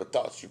focus, whatever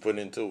thoughts you put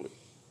into it.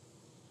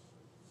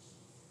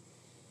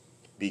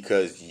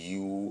 Because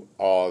you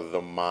are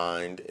the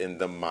mind, and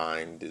the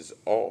mind is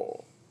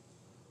all.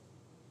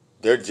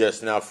 They're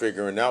just now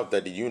figuring out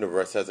that the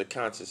universe has a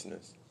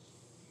consciousness.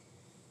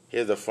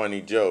 Here's a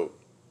funny joke.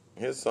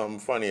 Here's something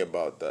funny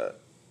about that.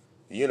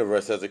 The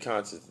universe has a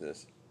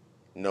consciousness.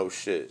 No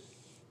shit.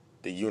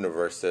 The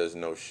universe says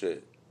no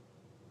shit.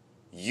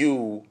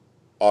 You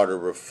are the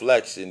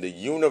reflection. The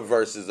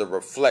universe is a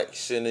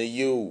reflection of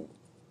you.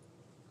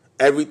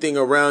 Everything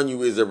around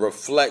you is a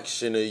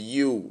reflection of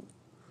you.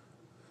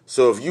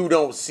 So if you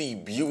don't see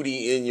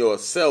beauty in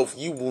yourself,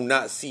 you will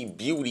not see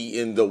beauty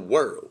in the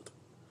world.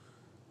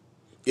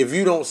 If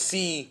you don't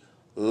see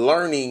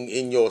learning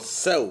in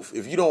yourself,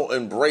 if you don't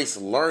embrace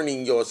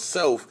learning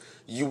yourself,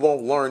 you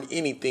won't learn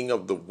anything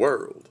of the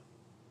world.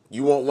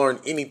 You won't learn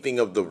anything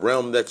of the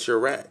realm that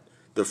you're at,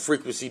 the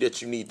frequency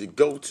that you need to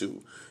go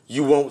to.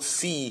 You won't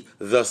see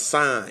the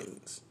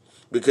signs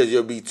because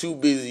you'll be too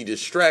busy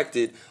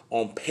distracted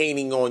on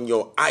painting on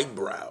your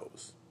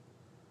eyebrows,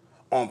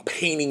 on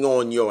painting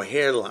on your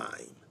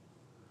hairline,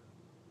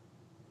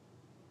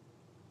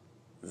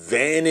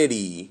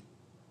 vanity,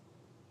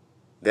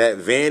 that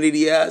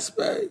vanity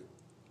aspect,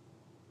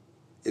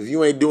 if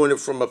you ain't doing it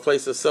from a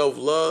place of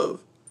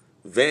self-love,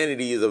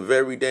 vanity is a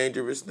very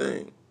dangerous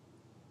thing.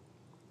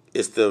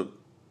 It's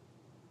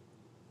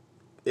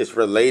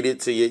related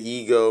to your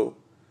ego,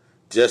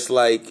 just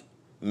like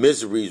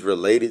misery is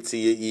related to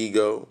your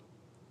ego.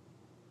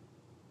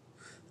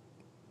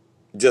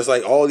 Just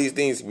like all these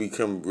things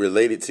become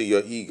related to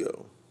your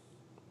ego.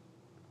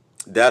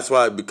 That's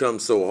why it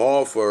becomes so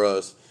hard for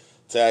us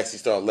to actually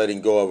start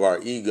letting go of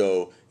our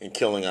ego and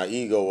killing our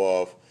ego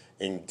off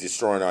and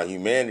destroying our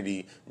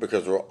humanity,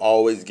 because we're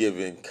always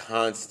given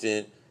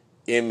constant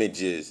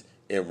images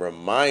and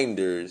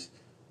reminders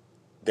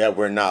that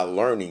we're not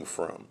learning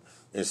from.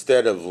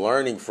 Instead of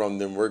learning from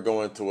them, we're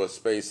going to a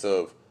space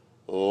of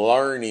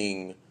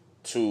learning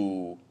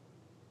to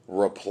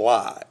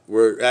reply.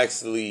 We're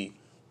actually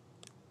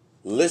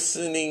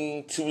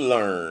listening to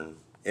learn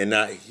and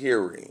not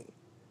hearing.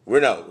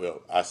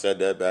 I said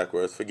that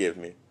backwards, forgive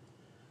me.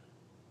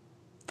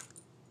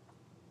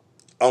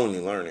 Only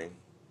learning.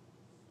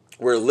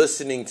 We're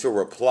listening to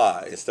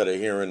reply instead of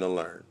hearing to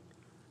learn.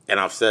 And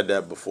I've said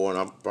that before, and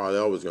I'm probably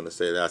always going to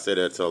say that. I say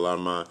that to a lot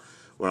of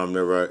when I'm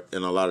never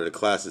in a lot of the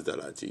classes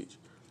that I teach.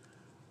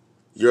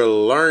 Your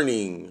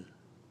learning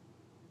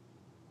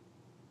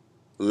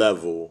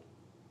level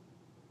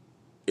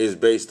is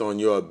based on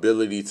your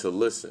ability to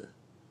listen,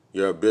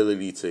 your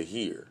ability to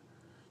hear,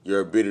 your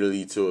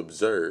ability to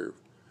observe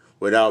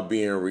without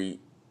being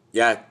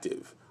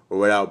reactive or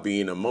without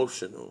being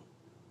emotional.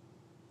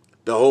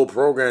 The whole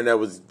program that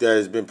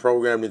has been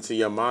programmed into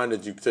your mind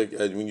that you took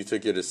when you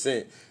took your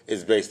descent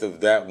is based on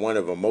that one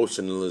of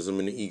emotionalism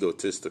and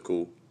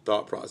egotistical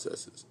thought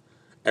processes.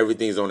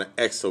 Everything's on an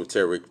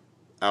exoteric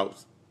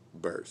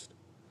outburst.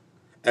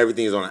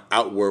 Everything is on an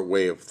outward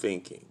way of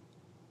thinking.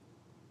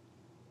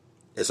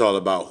 It's all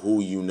about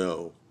who you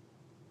know,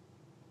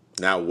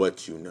 not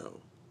what you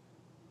know.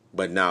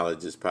 But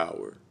knowledge is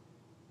power.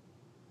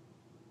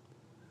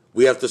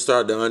 We have to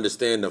start to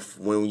understand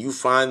when you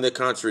find the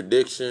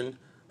contradiction,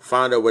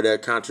 find out where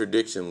that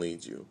contradiction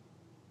leads you.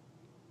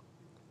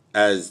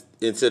 As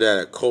into that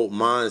occult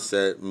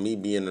mindset, me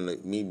being in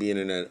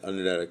that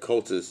under that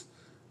occultist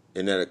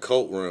in that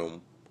occult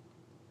realm,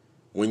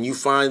 when you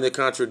find the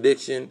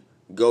contradiction,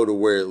 go to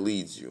where it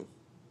leads you.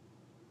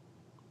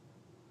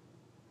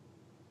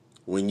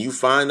 When you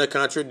find the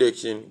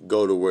contradiction,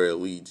 go to where it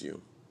leads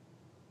you.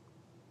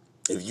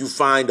 If you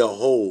find a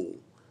hole,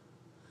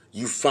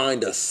 you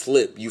find a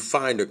slip, you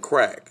find a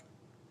crack,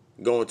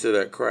 go into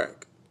that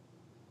crack.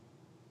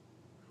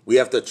 We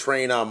have to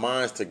train our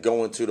minds to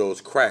go into those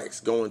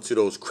cracks, go into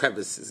those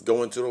crevices,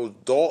 go into those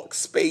dark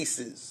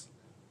spaces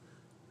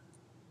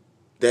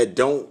that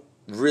don't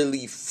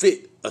really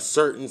fit a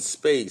certain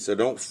space or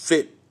don't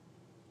fit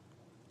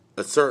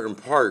a certain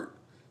part,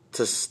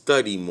 to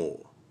study more.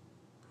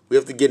 We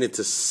have to get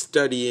into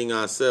studying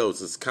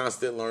ourselves. It's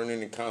constant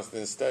learning and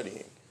constant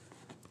studying.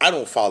 I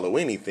don't follow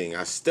anything.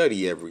 I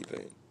study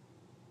everything.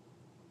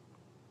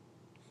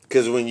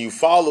 Because when you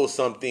follow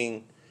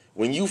something,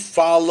 when you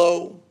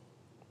follow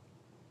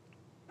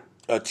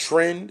a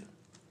trend,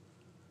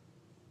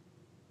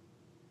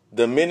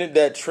 the minute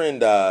that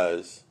trend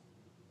dies,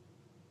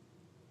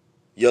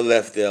 you're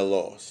left there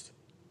lost.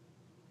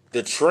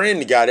 The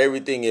trend got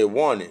everything it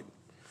wanted.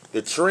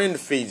 The trend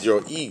feeds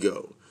your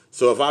ego.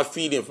 So if I'm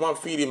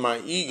feeding my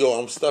ego,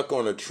 I'm stuck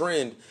on a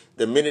trend.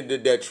 The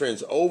minute that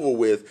trend's over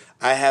with,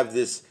 I have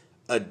this.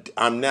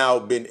 I'm now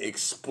been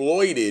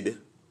exploited.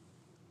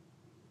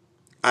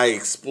 I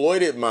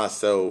exploited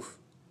myself,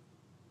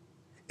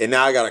 and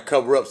now I got to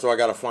cover up. So I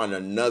got to find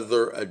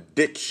another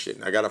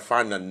addiction. I got to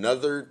find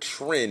another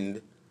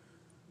trend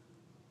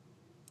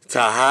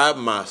to hide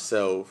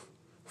myself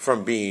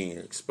from being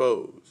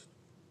exposed.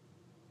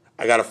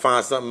 I got to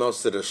find something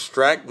else to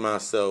distract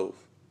myself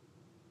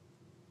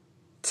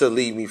to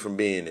leave me from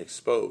being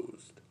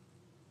exposed,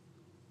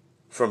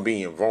 from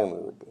being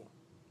vulnerable.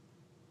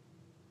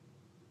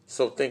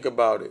 So think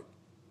about it.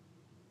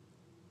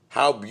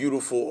 How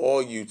beautiful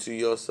are you to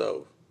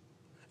yourself?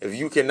 If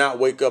you cannot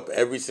wake up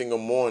every single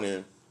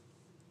morning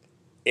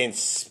and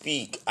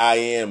speak, I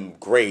am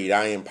great,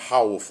 I am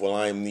powerful,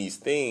 I am these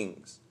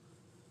things.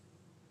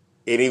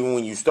 And even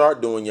when you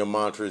start doing your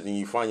mantras and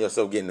you find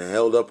yourself getting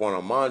held up on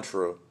a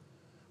mantra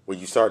where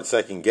you start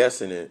second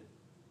guessing it,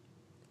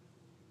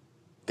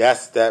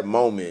 that's that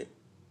moment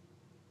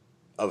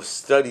of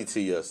study to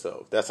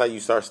yourself. That's how you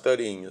start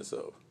studying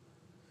yourself.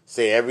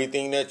 Say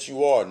everything that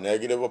you are,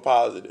 negative or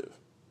positive.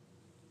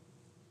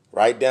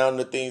 Write down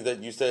the things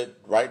that you said.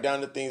 Write down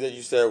the things that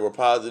you said were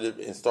positive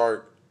and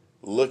start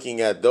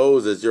looking at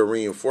those as your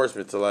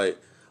reinforcement to like,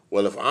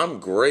 well, if I'm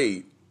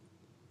great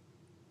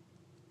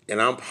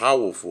and I'm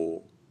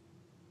powerful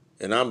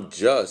and I'm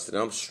just and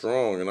I'm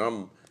strong and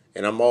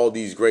I'm all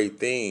these great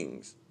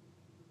things,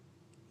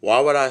 why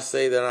would I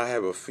say that I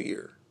have a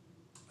fear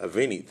of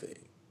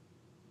anything?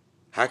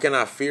 How can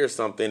I fear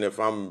something if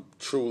I'm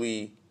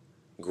truly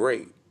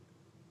great?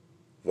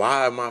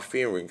 Why am I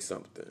fearing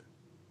something?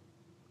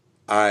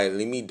 All right,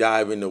 let me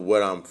dive into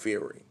what I'm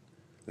fearing.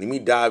 Let me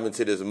dive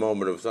into this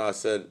moment of, so I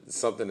said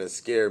something that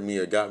scared me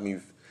or got me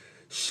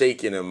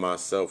shaking in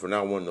myself or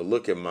not wanting to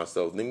look at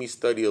myself. Let me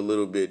study a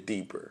little bit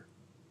deeper.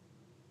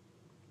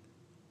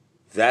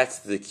 That's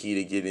the key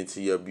to get into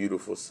your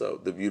beautiful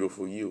self, the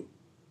beautiful you.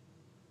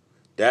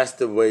 That's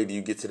the way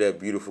you get to that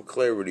beautiful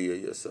clarity of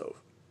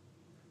yourself.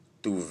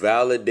 Through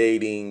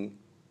validating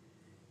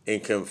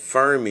and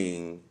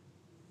confirming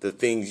the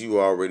things you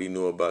already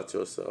knew about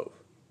yourself.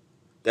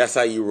 That's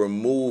how you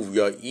remove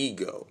your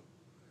ego.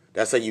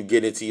 That's how you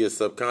get into your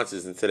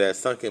subconscious, into that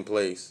sunken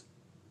place.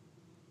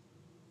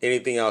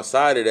 Anything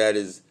outside of that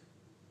is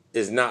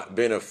not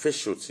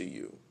beneficial to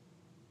you.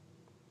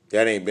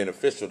 That ain't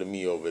beneficial to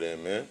me over there,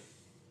 man.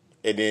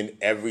 And then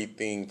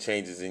everything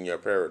changes in your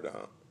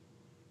paradigm.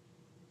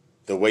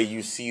 The way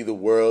you see the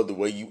world, the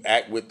way you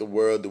act with the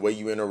world, the way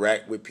you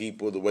interact with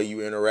people, the way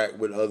you interact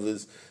with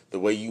others, the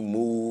way you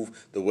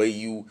move, the way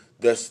you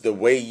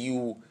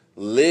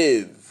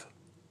live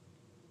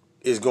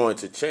is going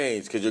to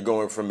change because you're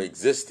going from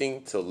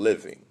existing to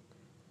living.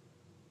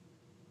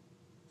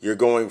 You're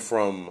going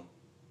from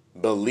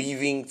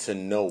believing to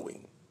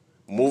knowing.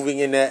 Moving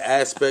in that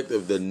aspect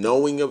of the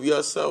knowing of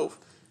yourself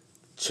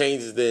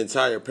changes the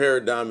entire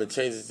paradigm. It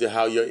changes to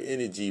how your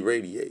energy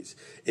radiates.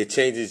 It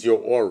changes your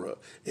aura.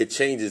 It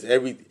changes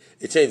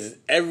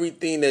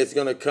everything that's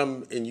going to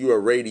come and you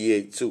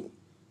irradiate to.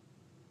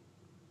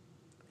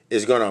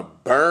 It's going to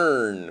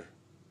burn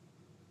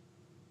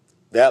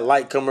that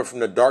light coming from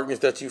the darkness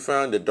that you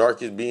found, the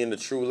darkest being the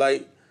true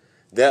light.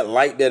 That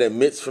light that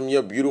emits from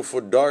your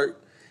beautiful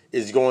dark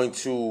is going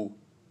to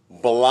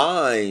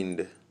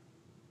blind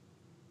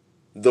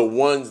the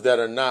ones that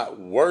are not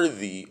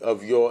worthy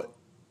of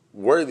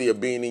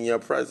being in your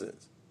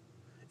presence.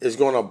 It's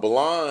going to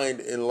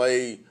blind and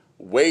lay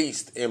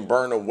waste and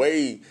burn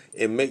away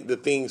and make the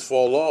things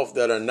fall off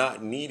that are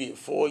not needed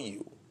for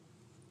you.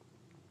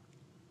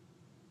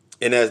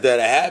 And as that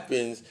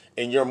happens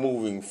and you're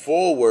moving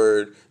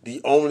forward,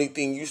 the only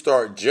thing you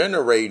start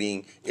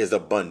generating is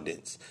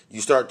abundance.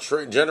 You start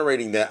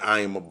generating that I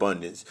am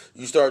abundance.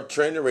 You start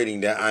generating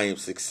that I am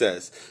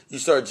success. You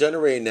start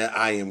generating that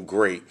I am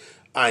great.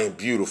 I am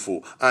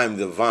beautiful. I am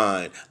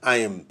divine. I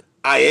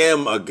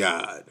am a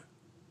God.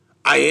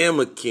 I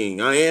am a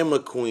king. I am a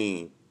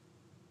queen.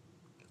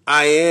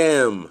 I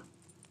am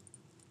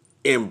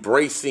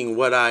embracing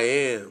what I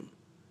am.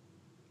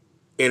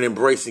 And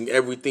embracing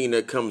everything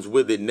that comes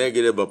with it,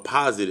 negative or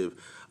positive.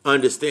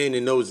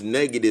 Understanding those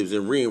negatives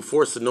and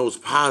reinforcing those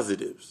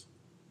positives.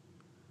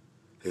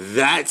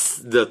 That's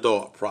the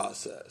thought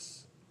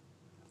process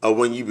of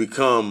when you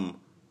become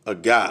a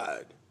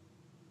God.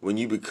 When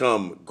you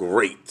become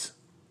great.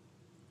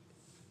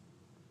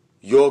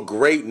 Your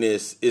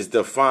greatness is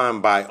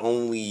defined by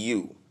only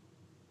you.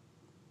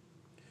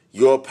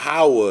 Your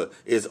power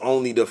is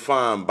only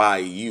defined by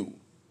you.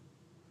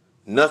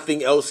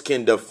 Nothing else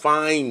can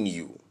define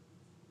you.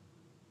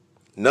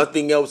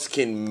 Nothing else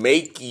can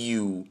make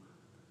you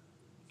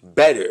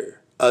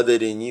better other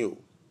than you.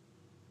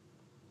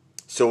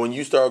 So when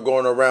you start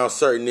going around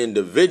certain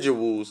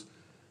individuals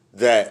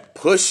that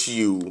push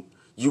you,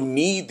 you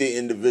need the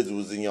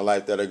individuals in your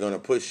life that are going to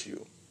push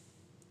you.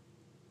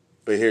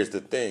 But here's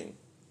the thing.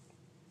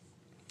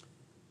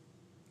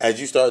 As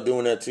you start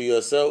doing that to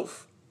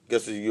yourself,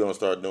 guess what you're going to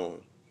start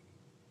doing?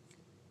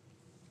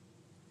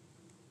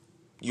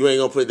 You ain't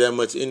going to put that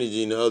much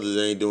energy into others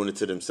that ain't doing it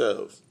to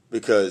themselves.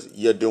 Because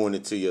you're doing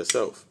it to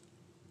yourself.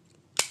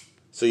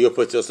 So you'll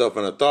put yourself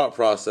in a thought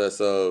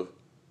process of,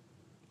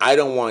 I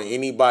don't want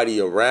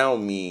anybody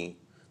around me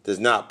that's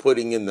not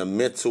putting in the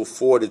mental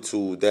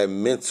fortitude, that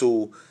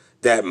mental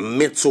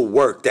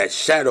work, that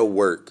shadow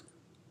work,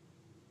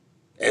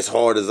 as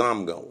hard as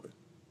I'm going.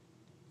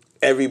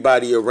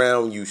 Everybody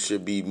around you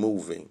should be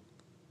moving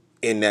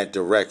in that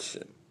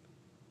direction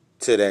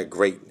to that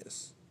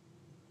greatness.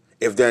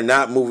 If they're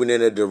not moving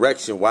in a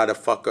direction, why the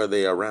fuck are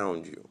they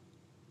around you?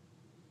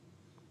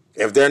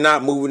 If they're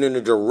not moving in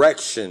the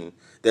direction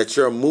that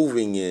you're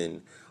moving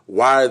in,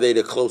 why are they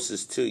the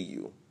closest to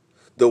you?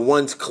 The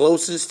ones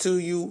closest to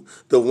you,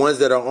 the ones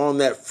that are on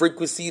that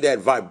frequency, that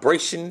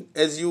vibration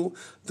as you,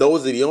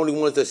 those are the only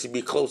ones that should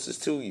be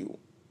closest to you.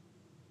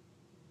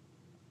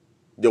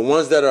 The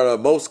ones that are the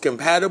most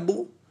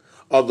compatible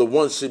are the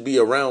ones should be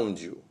around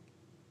you.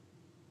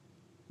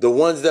 The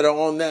ones that are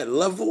on that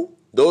level,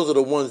 those are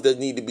the ones that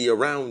need to be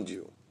around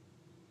you.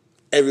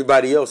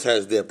 Everybody else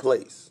has their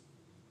place.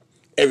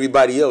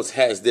 Everybody else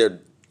has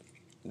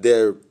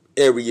their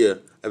area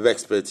of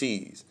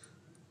expertise.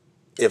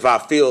 If I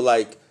feel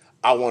like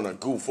I want to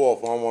goof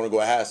off or I want to go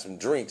have some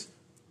drinks,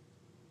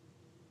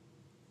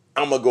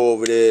 I'm going to go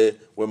over there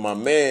with my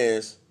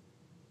mans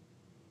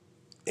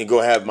and go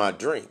have my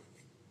drink.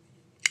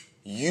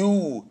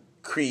 You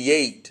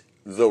create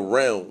the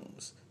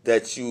realms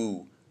that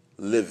you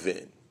live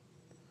in.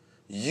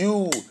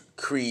 You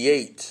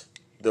create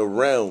the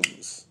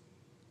realms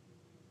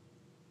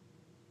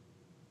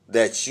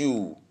that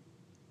you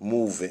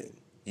move in.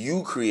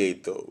 You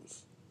create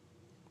those.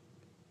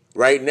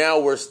 Right now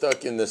we're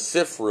stuck in the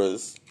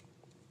Sifras.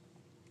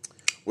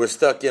 We're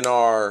stuck in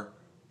our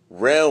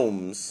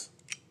realms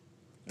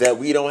that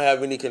we don't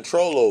have any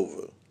control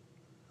over.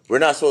 We're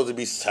not supposed to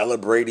be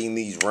celebrating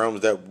these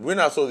realms we're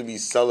not supposed to be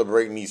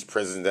celebrating these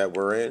prisons that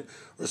we're in.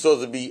 We're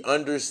supposed to be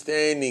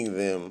understanding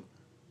them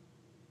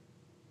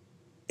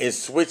and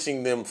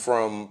switching them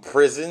from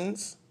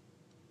prisons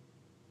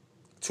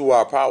to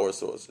our power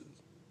sources.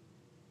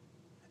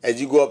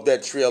 As you go up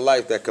that tree of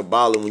life, that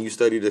Kabbalah, when you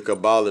study the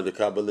Kabbalah, the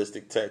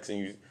Kabbalistic text, and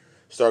you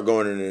start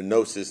going into the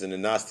Gnosis and the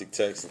Gnostic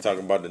text and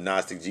talking about the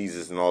Gnostic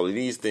Jesus and all of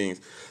these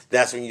things,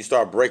 that's when you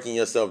start breaking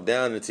yourself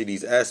down into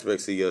these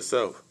aspects of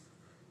yourself.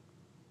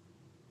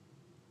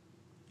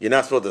 You're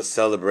not supposed to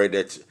celebrate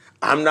that.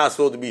 I'm not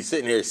supposed to be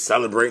sitting here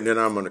celebrating that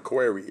I'm an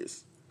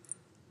Aquarius.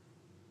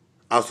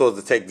 I'm supposed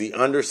to take the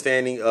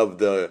understanding of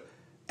the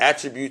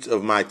attributes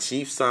of my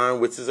chief sign,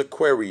 which is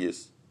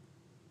Aquarius,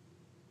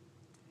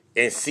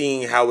 and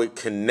seeing how it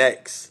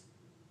connects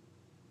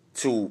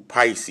to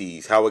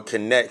Pisces, how it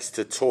connects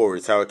to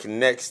Taurus, how it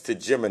connects to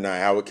Gemini,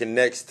 how it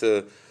connects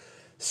to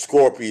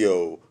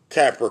Scorpio,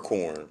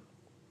 Capricorn,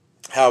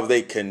 how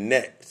they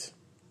connect.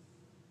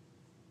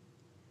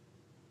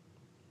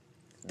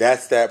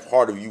 That's that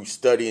part of you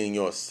studying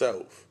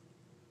yourself.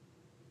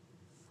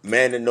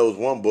 Man that knows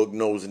one book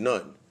knows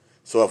none.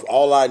 So if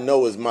all I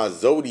know is my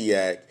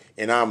zodiac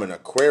and I'm an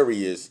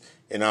Aquarius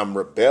and I'm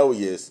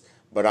rebellious,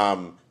 but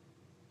I'm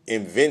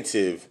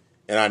inventive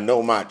and I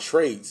know my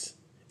traits,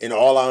 and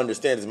all I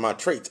understand is my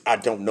traits, I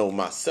don't know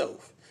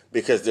myself,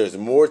 because there's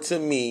more to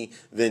me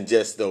than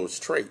just those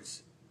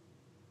traits.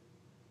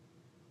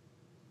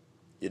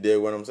 You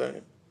dig what I'm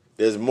saying?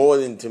 There's more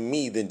to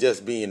me than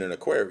just being an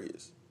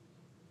Aquarius.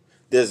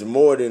 There's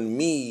more than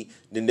me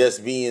than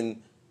just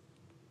being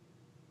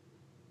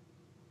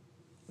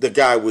the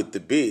guy with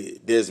the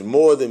beard. There's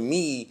more than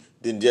me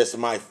than just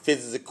my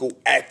physical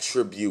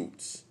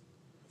attributes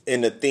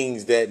and the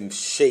things that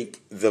shape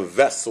the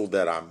vessel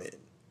that I'm in.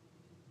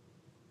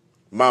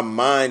 My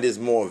mind is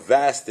more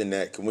vast than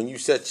that. When you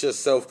set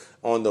yourself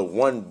on the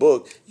one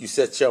book, you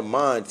set your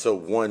mind to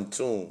one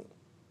tune.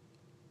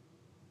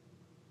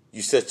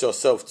 You set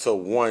yourself to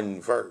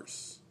one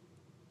verse.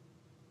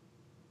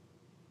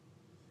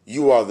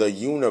 You are the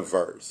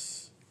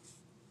universe.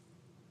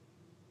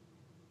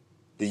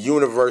 The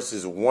universe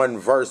is one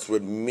verse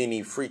with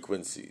many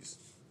frequencies,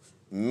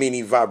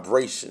 many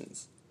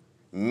vibrations,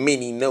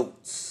 many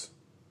notes.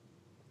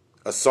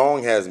 A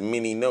song has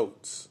many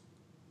notes.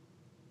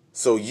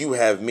 So you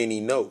have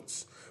many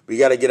notes. We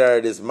got to get out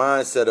of this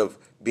mindset of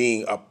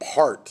being a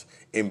part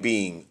and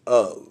being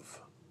of.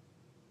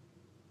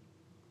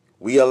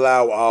 We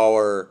allow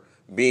our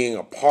being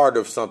a part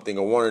of something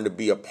or wanting to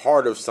be a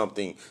part of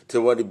something to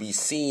want to be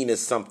seen as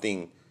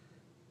something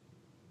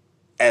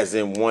as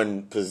in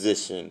one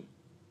position,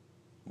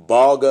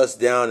 bog us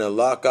down and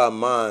lock our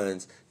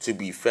minds to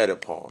be fed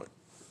upon.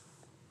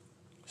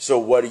 So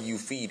what are you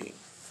feeding?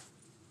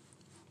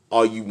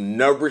 Are you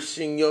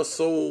nourishing your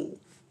soul?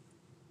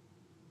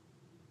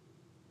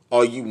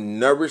 Are you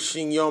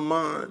nourishing your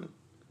mind?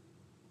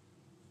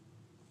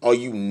 Are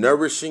you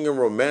nourishing and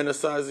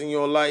romanticizing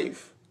your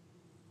life?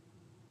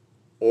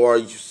 Or are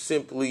you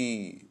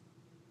simply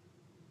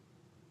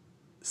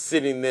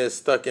sitting there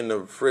stuck in the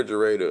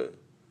refrigerator,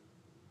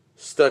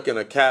 stuck in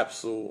a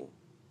capsule,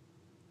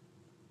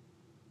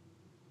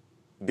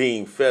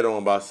 being fed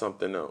on by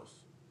something else?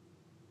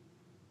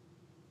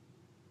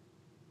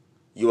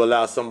 You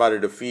allow somebody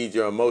to feed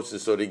your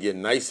emotions so they get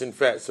nice and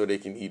fat so they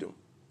can eat them,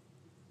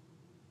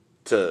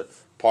 to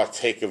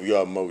partake of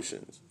your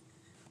emotions.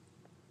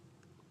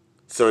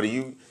 So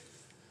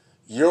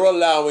you're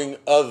allowing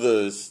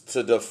others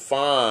to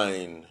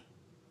define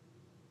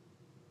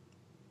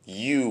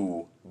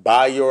you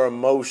by your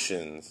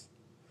emotions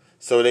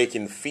so they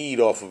can feed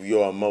off of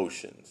your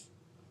emotions.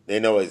 They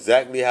know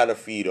exactly how to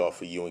feed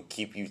off of you and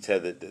keep you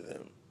tethered to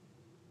them.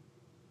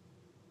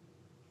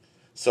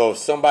 So if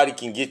somebody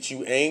can get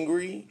you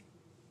angry,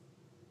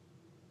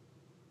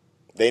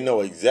 they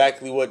know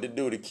exactly what to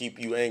do to keep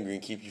you angry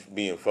and keep you from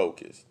being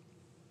focused.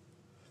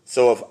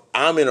 So if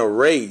I'm in a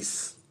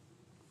race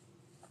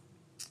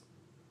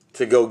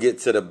to go get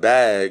to the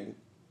bag,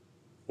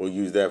 we'll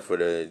use that for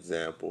the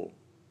example,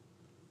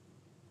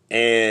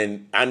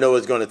 and I know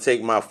it's going to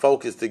take my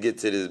focus to get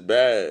to this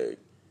bag,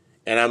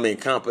 and I'm in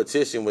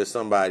competition with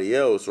somebody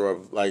else, or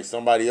like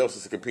somebody else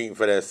is competing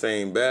for that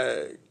same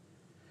bag,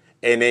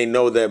 and they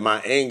know that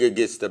my anger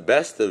gets the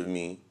best of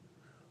me,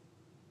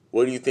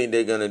 what do you think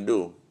they're going to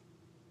do?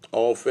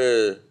 All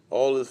fair,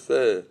 all is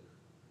fair.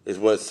 It's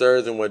what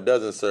serves and what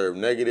doesn't serve,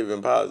 negative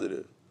and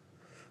positive.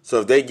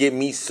 So if they get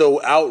me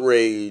so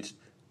outraged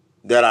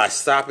that I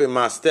stop in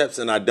my steps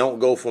and I don't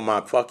go for my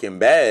fucking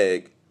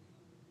bag,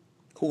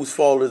 whose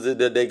fault is it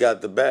that they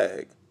got the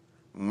bag?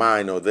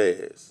 Mine or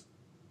theirs?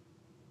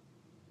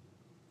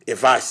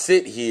 If I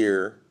sit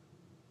here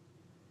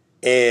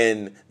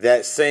and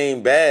that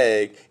same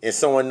bag, and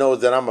someone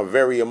knows that I'm a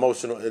very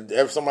emotional,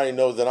 if somebody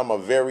knows that I'm a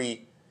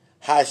very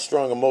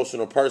high-strung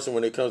emotional person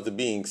when it comes to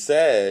being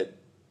sad,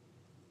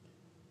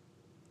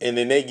 and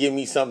then they give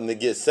me something to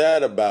get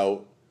sad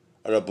about,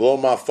 or to blow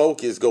my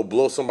focus, go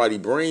blow somebody's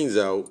brains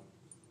out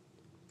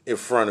in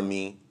front of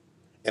me,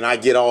 and I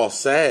get all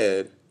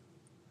sad,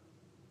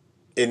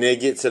 and they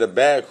get to the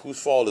bag,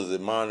 whose fault is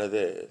it, mine or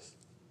theirs?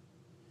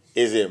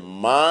 Is it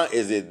mine?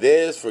 Is it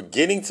theirs for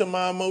getting to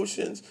my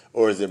emotions,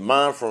 or is it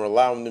mine for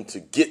allowing them to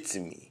get to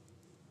me?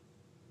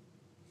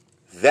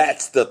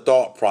 That's the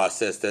thought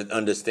process, that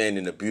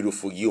understanding the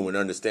beautiful you and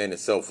understanding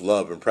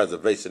self-love and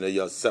preservation of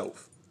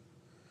yourself.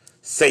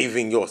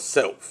 Saving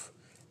yourself.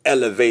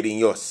 Elevating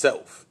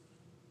yourself.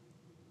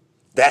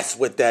 That's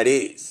what that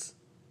is.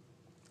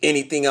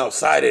 Anything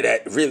outside of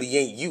that really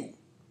ain't you.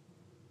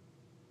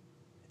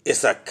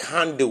 It's a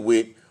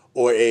conduit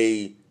or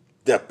a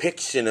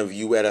depiction of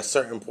you at a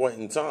certain point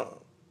in time.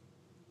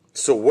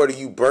 So what are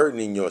you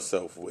burdening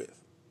yourself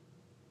with?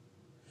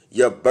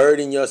 You're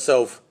burdening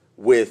yourself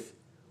with,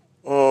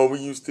 oh, we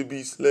used to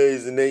be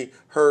slaves and they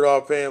hurt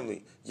our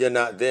family. You're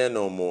not there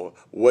no more.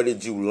 What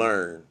did you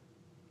learn?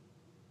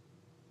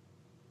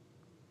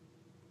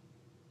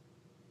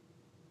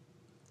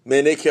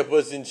 Man, they kept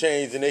us in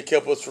chains and they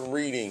kept us from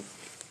reading.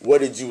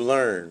 What did you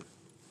learn?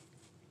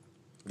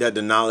 That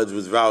the knowledge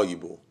was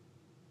valuable.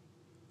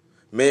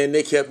 Man,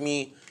 they kept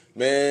me,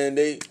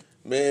 they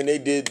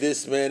did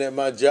this, man, at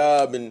my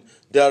job and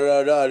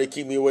da-da-da-da. They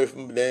keep me away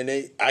from,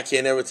 I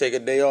can't ever take a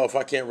day off.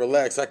 I can't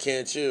relax. I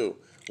can't chill.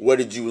 What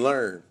did you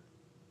learn?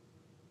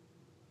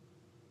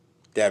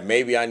 That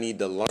maybe I need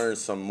to learn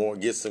some more,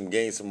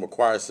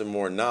 acquire some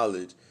more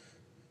knowledge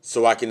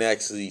so I can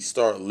actually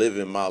start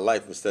living my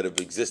life instead of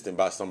existing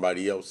by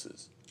somebody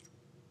else's.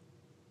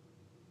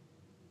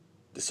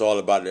 It's all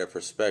about their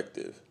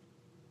perspective.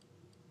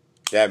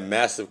 That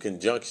massive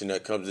conjunction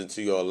that comes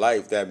into your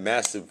life, that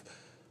massive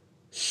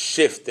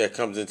shift that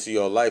comes into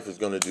your life is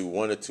going to do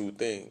one or two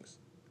things.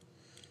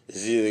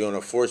 It's either going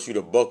to force you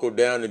to buckle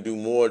down and do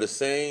more of the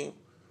same,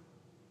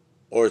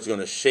 or it's going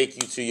to shake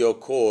you to your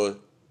core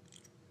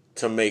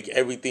to make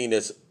everything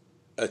that's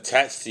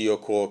attached to your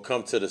core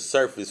come to the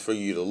surface for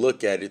you to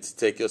look at it to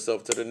take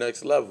yourself to the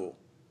next level.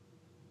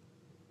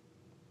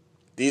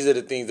 These are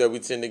the things that we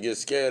tend to get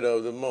scared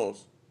of the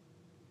most.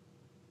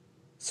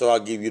 So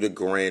I'll give you the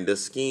grander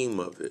scheme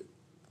of it.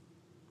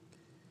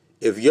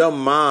 If your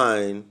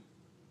mind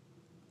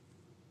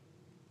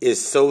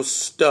is so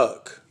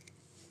stuck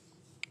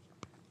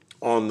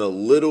on the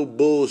little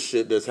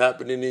bullshit that's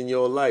happening in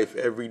your life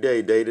every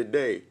day, day to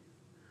day,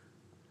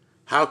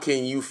 how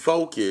can you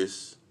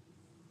focus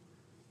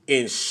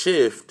and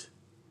shift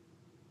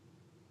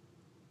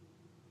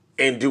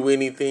and do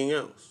anything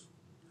else?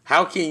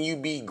 How can you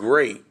be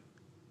great?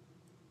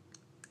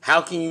 How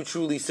can you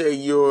truly say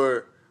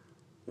you're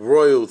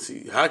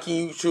royalty? How can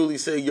you truly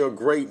say your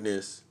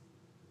greatness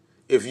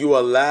if you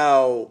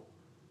allow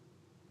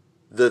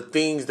the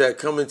things that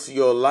come into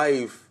your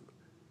life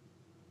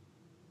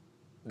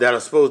that are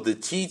supposed to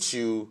teach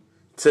you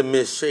to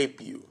misshape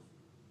you?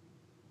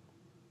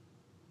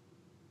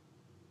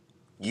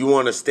 You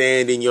want to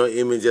stand in your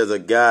image as a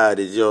God,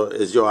 as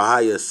your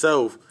higher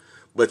self,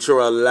 but you're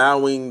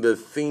allowing the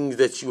things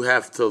that you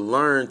have to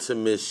learn to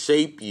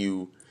misshape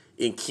you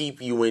and keep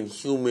you in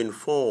human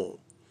form,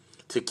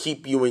 to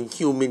keep you in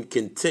human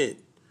content,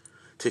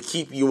 to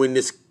keep you in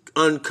this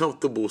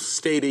uncomfortable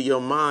state of your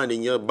mind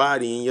and your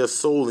body and your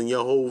soul and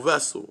your whole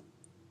vessel.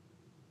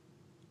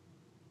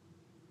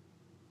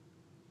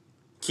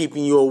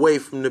 Keeping you away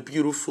from the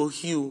beautiful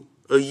hue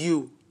of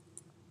you.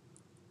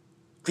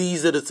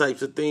 These are the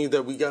types of things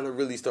that we got to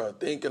really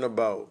start thinking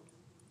about.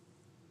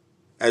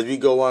 As we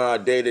go on our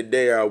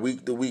day-to-day, our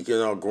week-to-week,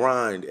 and our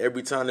grind,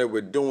 every time that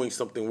we're doing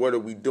something, what are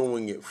we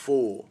doing it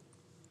for?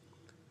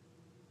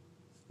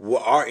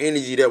 What our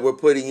energy that we're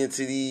putting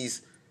into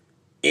these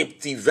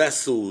empty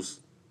vessels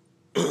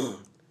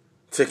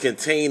to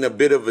contain a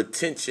bit of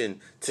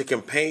attention, to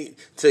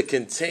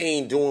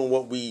contain doing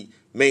what we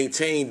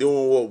maintain,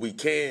 doing what we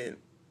can,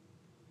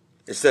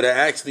 instead of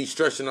actually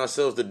stretching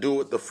ourselves to do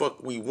what the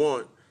fuck we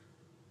want.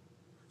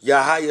 Your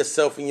higher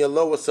self and your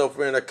lower self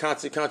are in a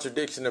constant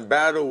contradiction and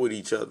battle with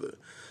each other.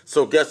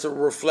 So guess what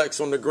reflects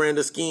on the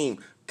grander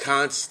scheme?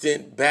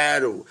 Constant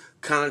battle,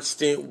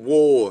 constant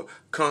war,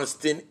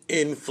 constant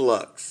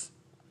influx,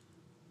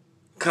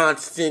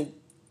 constant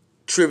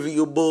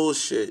trivial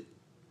bullshit.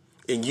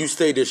 And you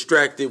stay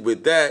distracted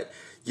with that.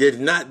 It's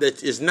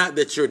not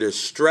that you're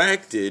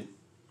distracted.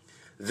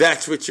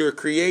 That's what you're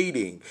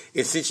creating.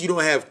 And since you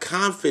don't have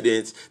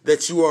confidence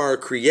that you are a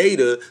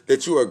creator,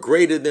 that you are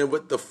greater than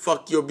what the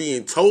fuck you're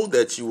being told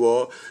that you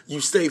are,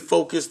 you stay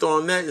focused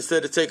on that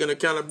instead of taking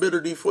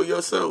accountability for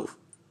yourself.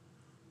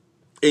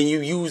 And you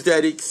use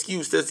that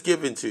excuse that's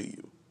given to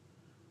you.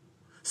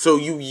 So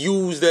you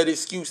use that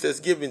excuse that's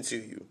given to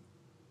you.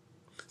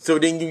 So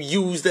then you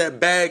use that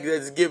bag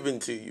that's given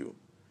to you.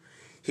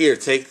 Here,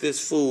 take this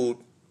food.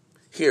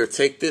 Here,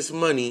 take this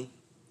money.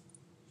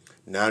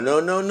 No.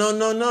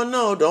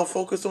 Don't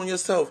focus on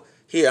yourself.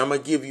 Here, I'm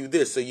going to give you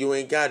this so you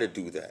ain't got to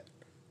do that.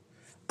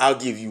 I'll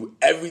give you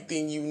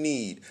everything you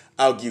need.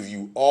 I'll give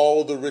you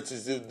all the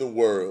riches of the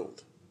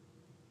world.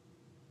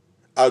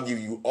 I'll give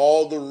you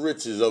all the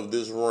riches of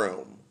this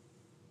realm.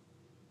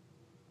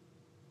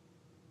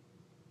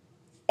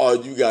 All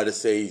you got to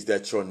say is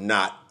that you're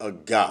not a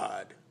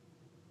god.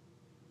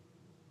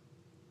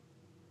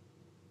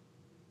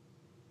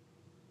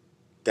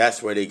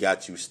 That's where they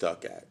got you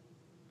stuck at.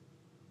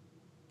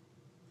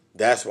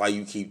 That's why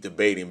you keep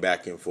debating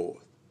back and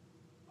forth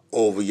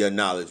over your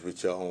knowledge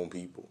with your own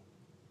people.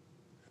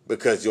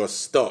 Because you're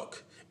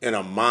stuck in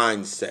a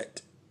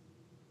mindset.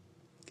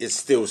 It's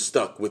still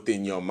stuck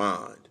within your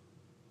mind.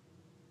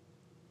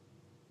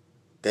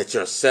 That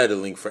you're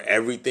settling for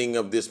everything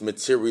of this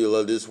material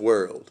of this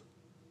world.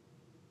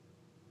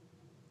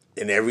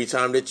 And every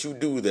time that you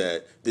do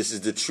that, this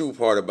is the true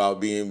part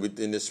about being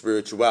within the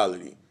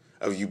spirituality,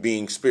 of you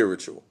being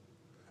spiritual,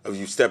 of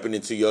you stepping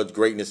into your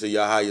greatness of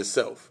your higher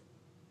self.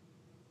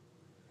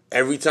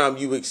 Every time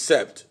you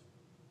accept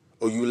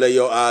or you lay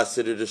your eyes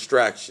to the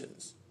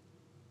distractions,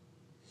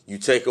 you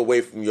take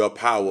away from your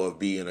power of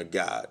being a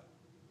God,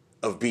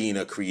 of being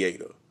a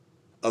creator,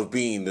 of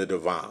being the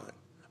divine,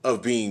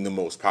 of being the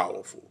most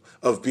powerful,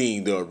 of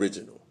being the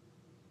original.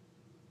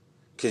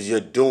 Because you're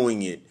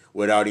doing it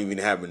without even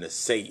having to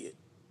say it.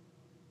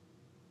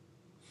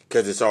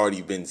 Because it's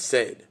already been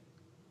said.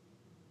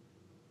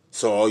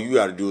 So all you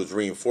got to do is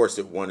reinforce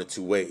it one or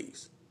two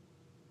ways.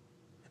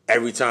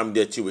 Every time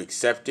that you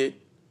accept it,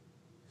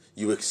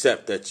 you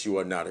accept that you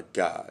are not a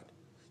God.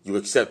 You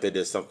accept that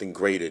there's something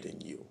greater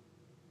than you.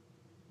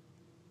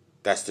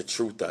 That's the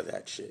truth of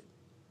that shit.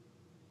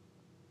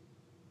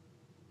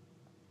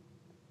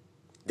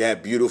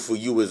 That beautiful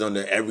you is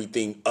under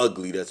everything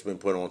ugly that's been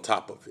put on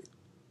top of it.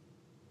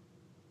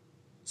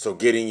 So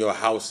getting your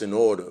house in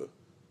order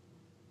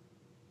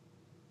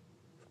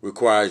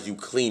requires you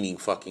cleaning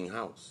fucking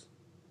house.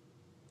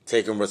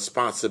 Taking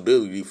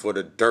responsibility for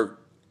the dirt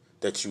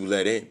that you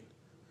let in.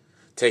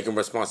 Taking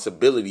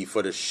responsibility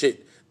for the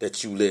shit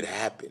that you let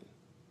happen.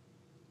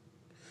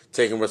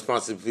 Taking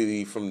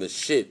responsibility from the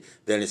shit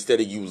that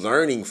instead of you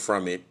learning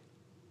from it,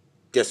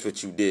 guess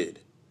what you did?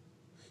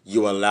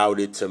 You allowed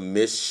it to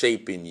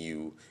misshapen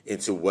you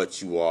into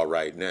what you are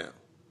right now.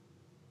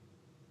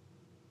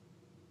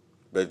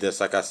 But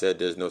just like I said,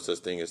 there's no such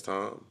thing as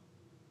time.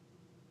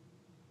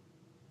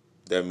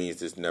 That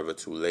means it's never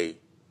too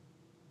late.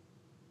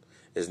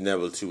 It's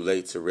never too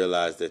late to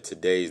realize that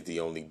today is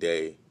the only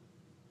day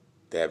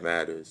that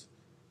matters.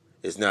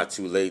 It's not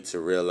too late to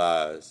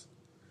realize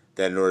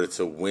that in order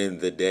to win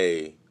the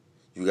day,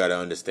 you got to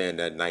understand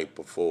that night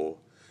before.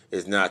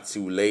 It's not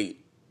too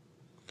late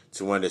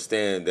to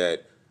understand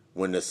that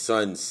when the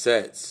sun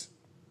sets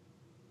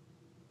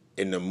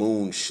and the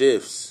moon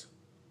shifts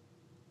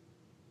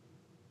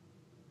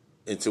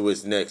into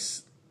its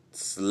next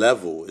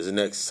level, its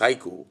next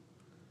cycle,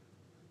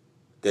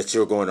 that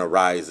you're going to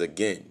rise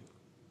again.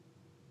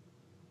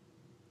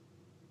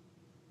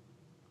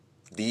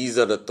 These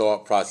are the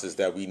thought process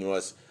that we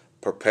must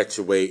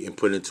perpetuate and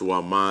put into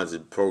our minds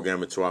and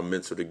program into our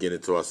mental to get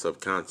into our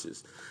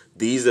subconscious.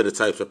 These are the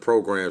types of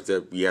programs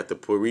that we have to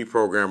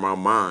reprogram our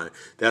mind.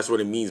 That's what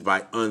it means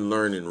by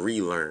unlearn and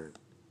relearn.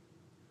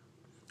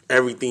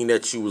 Everything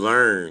that you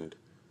learned,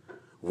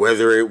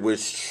 whether it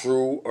was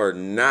true or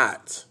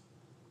not,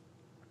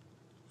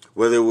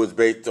 whether it was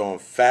based on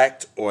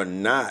fact or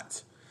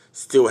not,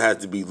 still has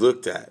to be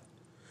looked at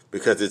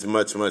because it's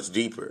much, much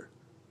deeper.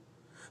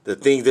 The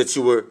things that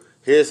you were,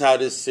 here's how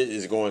this shit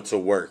is going to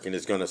work, and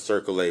it's going to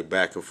circulate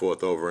back and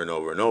forth over and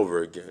over and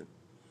over again.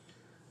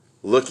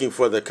 Looking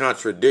for the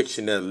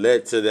contradiction that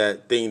led to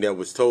that thing that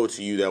was told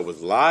to you, that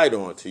was lied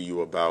on to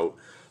you about,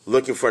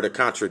 looking for the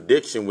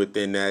contradiction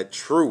within that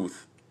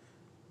truth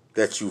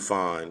that you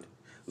find,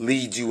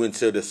 leads you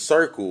into the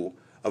circle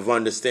of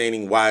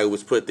understanding why it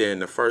was put there in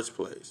the first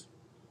place.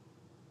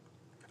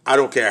 I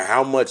don't care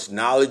how much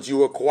knowledge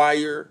you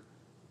acquire.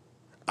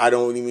 I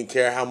don't even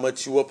care how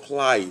much you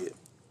apply it.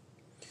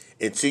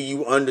 Until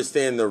you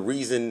understand the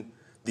reason,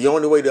 the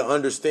only way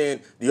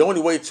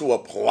to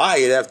apply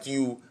it after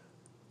you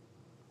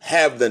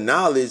have the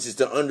knowledge is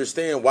to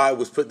understand why it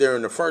was put there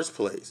in the first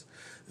place.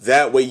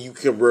 That way you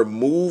can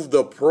remove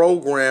the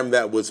program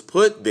that was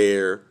put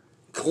there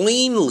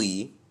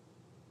cleanly.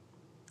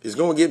 It's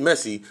going to get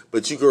messy,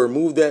 but you can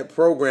remove that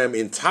program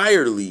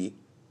entirely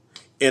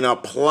and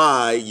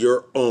apply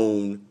your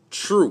own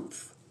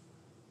truth.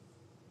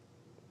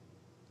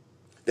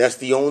 That's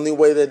the only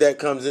way that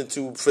comes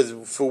into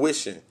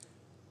fruition.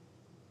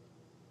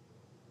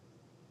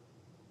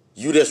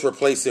 You just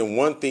replacing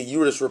one thing.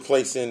 You just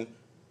replacing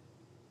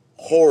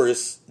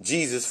Horus,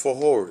 Jesus for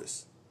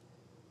Horus.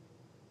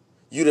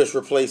 You just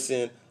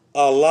replacing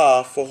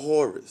Allah for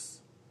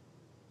Horus.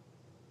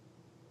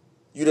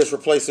 You just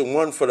replacing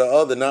one for the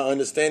other, not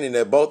understanding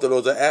that both of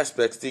those are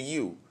aspects to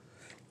you,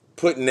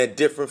 putting at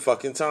different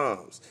fucking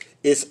times.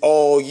 It's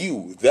all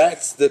you.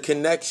 That's the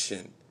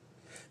connection.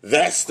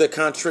 That's the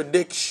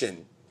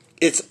contradiction.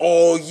 It's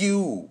all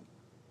you.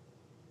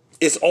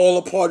 It's all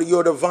a part of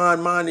your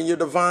divine mind and your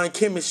divine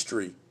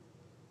chemistry.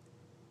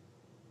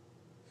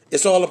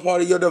 It's all a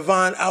part of your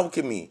divine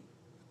alchemy.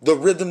 The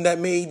rhythm that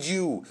made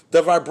you.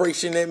 The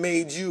vibration that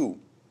made you.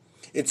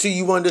 Until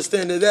you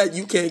understand that,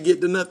 you can't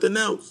get to nothing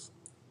else.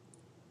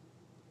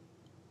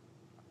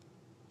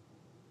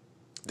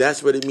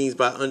 That's what it means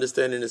by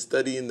understanding and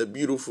studying the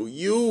beautiful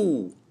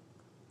you.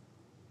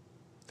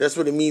 That's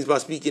what it means by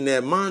speaking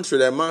that mantra.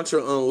 That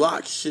mantra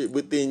unlocks shit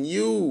within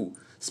you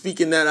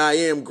speaking that I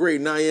am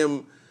great,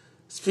 and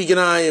speaking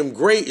I am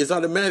great is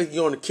automatically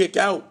going to kick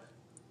out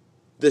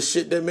the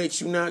shit that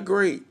makes you not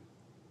great.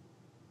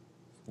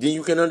 Then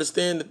you can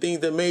understand the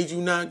things that made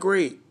you not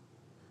great.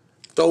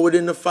 Throw it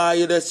in the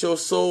fire that's your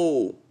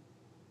soul.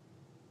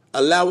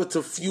 Allow it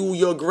to fuel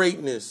your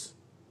greatness.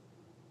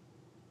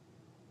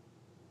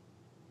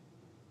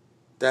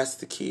 That's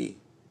the key.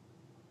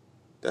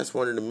 That's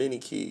one of the many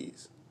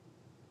keys.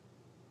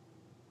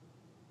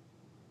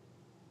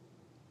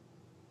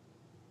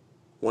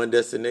 One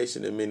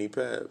destination and many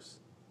paths.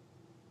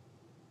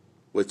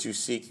 What you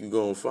seek, you're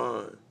going to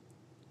find.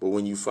 But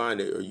when you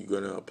find it, are you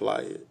going to apply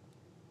it?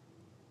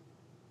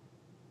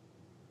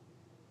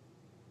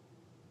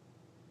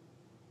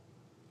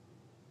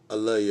 I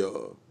love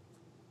y'all.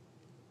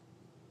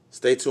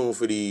 Stay tuned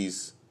for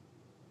these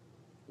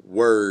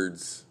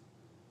words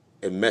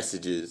and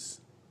messages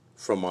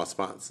from our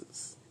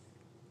sponsors.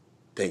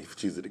 Thank you for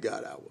choosing the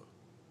God Hour.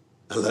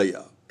 I love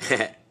y'all.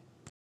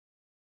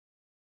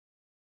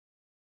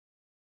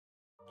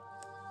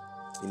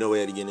 You know we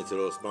had to get into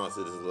those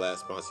sponsors. This is the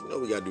last sponsor. You know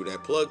we got to do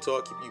that plug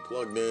talk. Keep you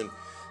plugged in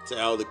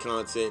to all the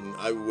content and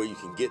everywhere you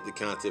can get the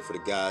content for the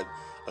God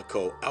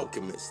Occult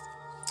Alchemist.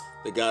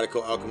 The God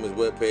Occult Alchemist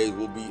webpage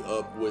will be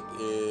up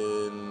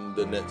within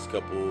the next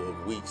couple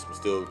of weeks. I'm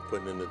still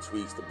putting in the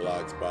tweaks, the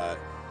blog spot,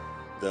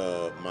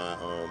 my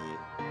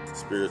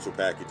spiritual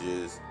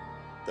packages,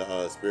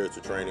 the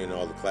spiritual training,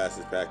 all the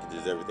classes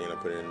packages, everything I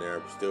put in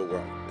there. Still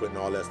putting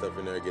all that stuff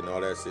in there, getting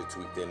all that shit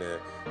tweaked in there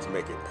to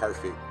make it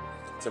perfect,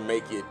 to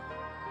make it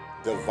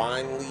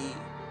divinely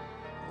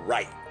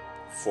right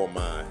for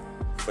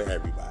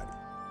everybody.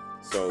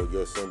 So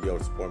you'll soon be able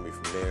to support me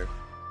from there.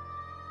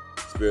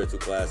 Spiritual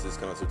classes,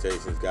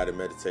 consultations, guided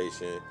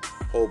meditation,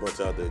 whole bunch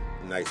of other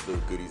nice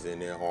little goodies in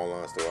there,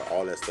 online store,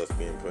 all that stuff's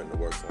being put in the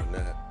works on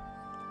that.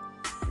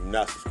 If you're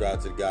not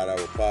subscribed to the God Hour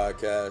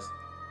podcast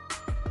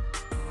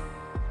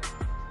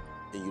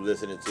and you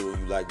listening to it,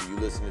 you like what you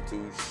listening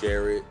to,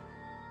 share it.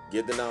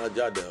 Get the knowledge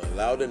out there.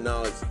 Allow the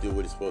knowledge to do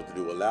what it's supposed to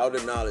do. Allow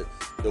the knowledge.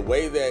 The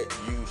way that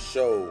you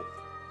show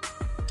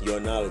your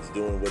knowledge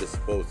doing what it's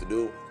supposed to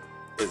do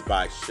is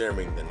by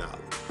sharing the knowledge.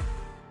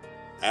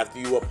 After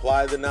you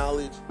apply the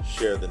knowledge,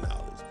 share the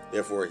knowledge.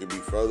 Therefore, it can be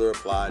further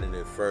applied and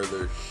it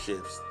further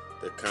shifts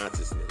the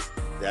consciousness.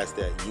 That's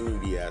that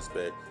unity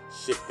aspect,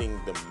 shifting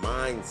the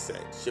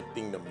mindset,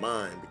 shifting the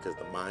mind, because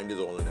the mind is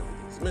all and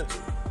everything is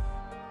mental.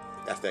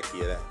 That's that key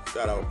of that.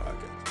 God Hour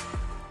podcast.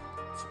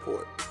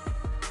 Support.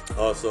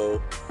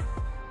 Also,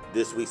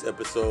 this week's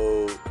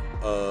episode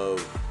of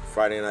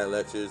Friday Night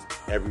Lectures,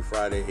 every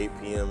Friday, 8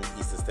 p.m.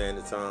 Eastern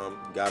Standard Time.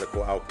 God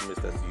Occult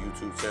Alchemist, that's the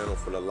YouTube channel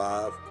for the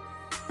live.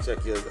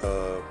 Check your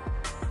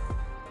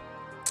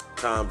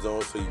time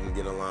zone so you can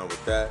get in line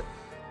with that.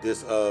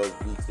 This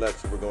week's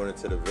lecture, we're going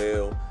into the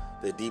veil.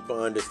 The deeper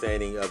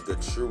understanding of the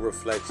true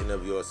reflection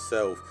of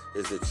yourself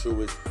is the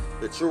truest.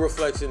 The true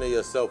reflection of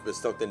yourself is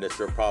something that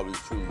you're probably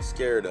truly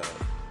scared of.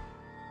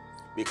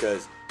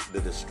 Because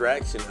the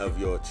distraction of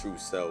your true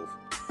self,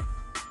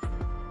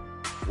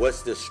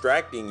 what's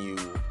distracting you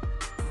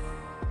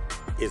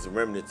is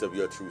remnants of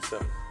your true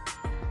self.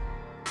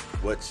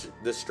 What's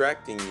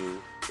distracting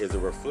you is a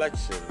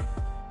reflection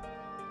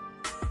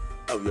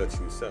of your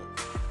true self.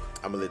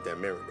 I'm going to let that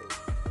marinate.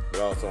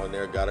 But also on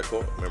there, God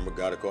Occult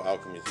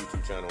Alchemist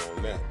YouTube channel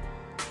on that.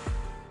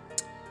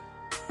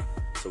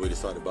 So we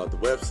just talked about the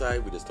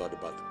website. We just talked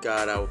about the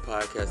God Hour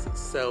podcast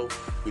itself.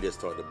 We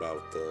just talked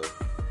about the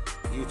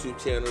YouTube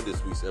channel.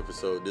 This week's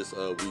episode, this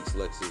week's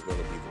lecture is going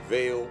to be the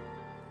veil.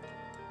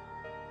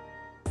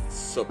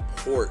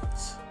 Support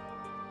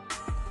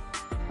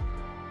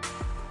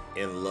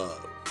and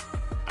love.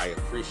 I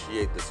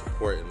appreciate the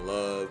support and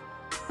love.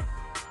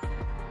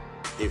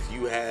 If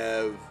you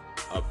have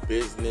a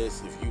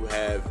business, if you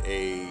have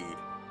a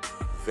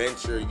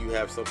venture, you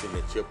have something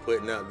that you're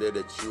putting out there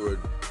that you're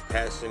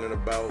passionate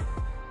about,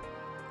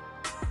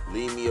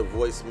 leave me a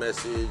voice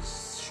message,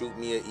 shoot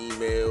me an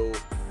email,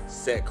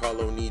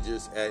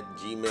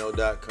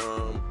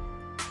 setcarlonegis@gmail.com.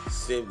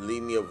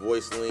 Leave me a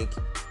voice link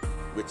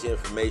with your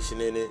information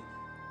in it.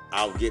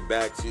 I'll get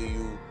back to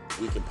you.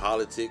 We can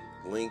politic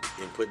link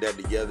and put that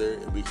together,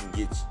 and we can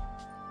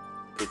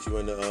put you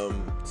in the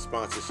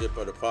sponsorship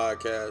of the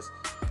podcast.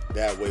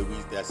 That way,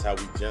 that's how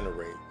we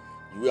generate.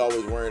 You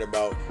always worrying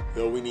about,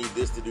 we need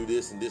this to do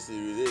this and this to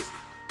do this.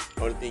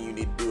 Only thing you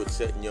need to do is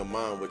set in your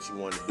mind what you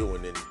want to do,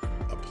 and then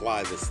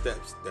apply the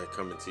steps that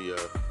come into your.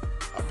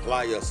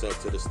 Apply yourself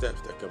to the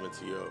steps that come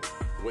into your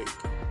wake.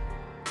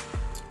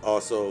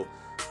 Also,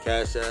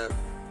 Cash App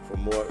for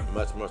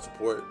much more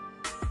support.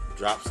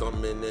 Drop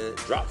something in there.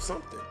 Drop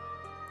something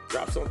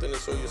to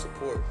show your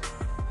support,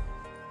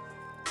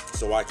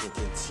 so I can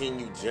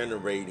continue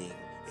generating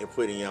and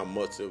putting out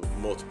multiple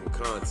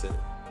content.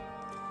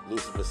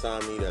 Lucifer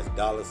Sami, that's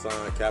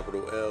 $,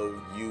 capital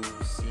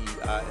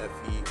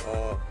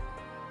LUCIFER,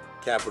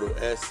 capital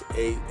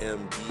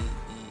SAMDEI.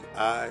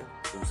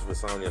 Lucifer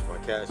Sami, that's my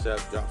Cash App.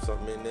 Drop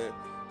something in there.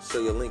 Show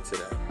your link to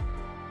that.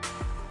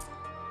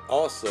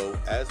 Also,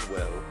 as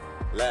well,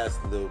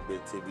 last little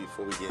bit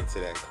before we get into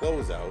that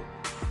closeout,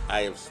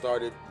 I have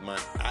started my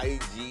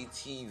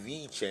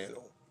IGTV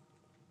channel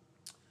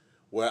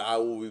where I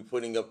will be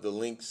putting up the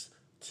links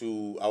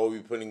to, I will be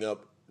putting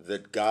up the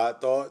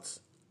God Thoughts,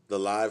 the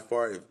live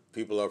part. If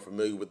people are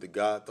familiar with the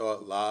God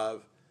Thought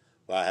live,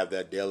 well, I have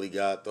that daily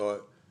God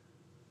Thought.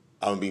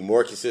 I'm going to be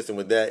more consistent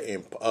with that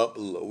and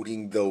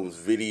uploading those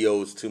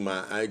videos to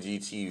my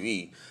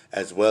IGTV,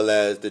 as well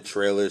as the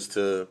trailers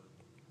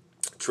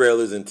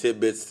and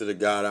tidbits to the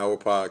God Hour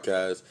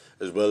podcast,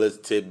 as well as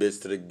tidbits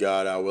to the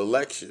God Hour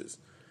lectures.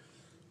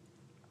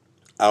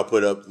 I'll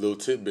put up little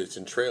tidbits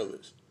and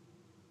trailers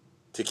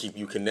to keep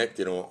you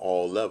connected on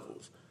all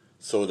levels,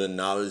 so the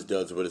knowledge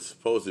does what it's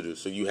supposed to do.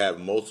 So you have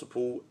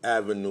multiple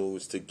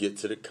avenues to get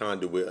to the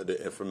conduit of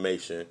the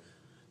information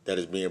that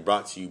is being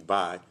brought to you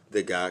by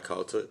the God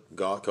Code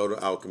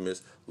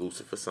Alchemist,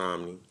 Lucifer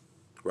Somni,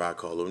 Rod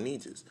Carlo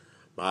Nijas.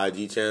 My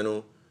IG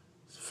channel,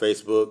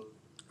 Facebook,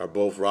 are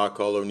both Rod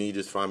Carlo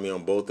Nijas. Find me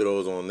on both of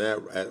those on that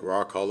at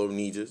Rod Carlo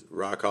Nijas.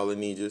 Rod Carlo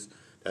Nijas.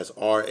 That's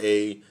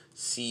RACARLO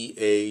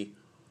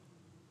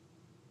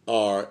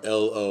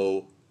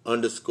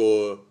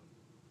 _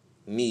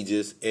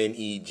 Negus,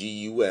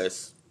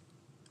 NEGUS.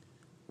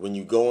 When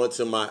you go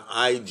onto my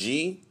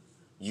IG,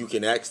 you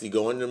can actually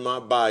go into my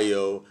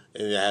bio,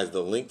 and it has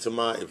the link to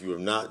my, if you have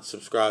not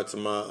subscribed to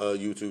my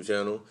YouTube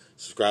channel,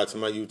 subscribe to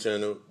my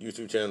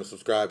YouTube channel,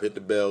 subscribe, hit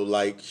the bell,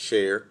 like,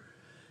 share.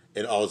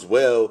 And as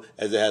well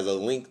as it has a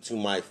link to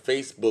my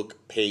Facebook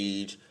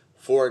page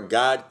for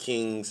God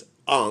Kings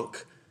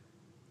Ankh,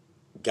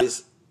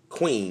 Goddess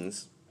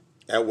Queens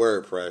at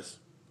WordPress.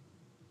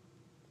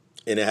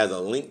 And it has a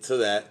link to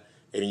that,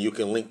 and you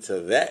can link to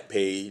that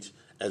page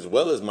as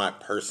well as my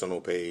personal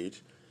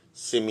page.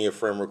 Send me a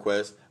friend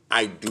request.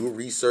 I do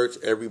research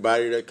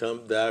everybody that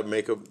I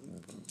make with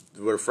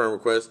a friend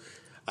request.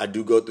 I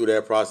do go through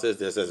that process,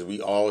 just as we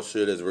all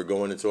should, as we're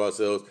going into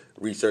ourselves,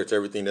 research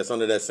everything. That's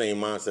under that same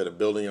mindset of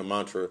building a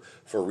mantra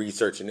for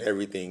researching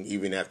everything,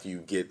 even after you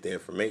get the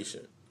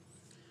information.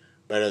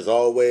 But as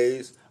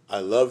always, I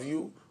love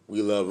you.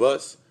 We love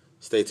us.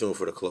 Stay tuned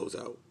for the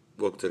closeout.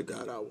 Welcome to the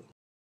God Hour.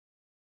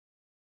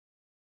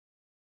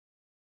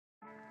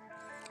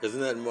 There's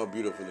nothing more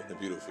beautiful than the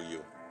beautiful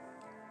you.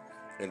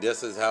 And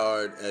just as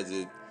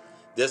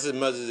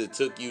much as it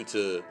took you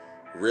to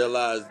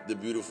realize the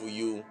beautiful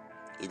you,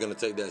 it's going to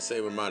take that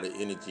same amount of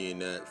energy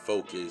and that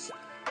focus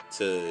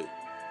to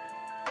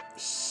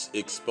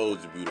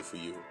expose the beautiful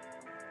you.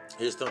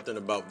 Here's something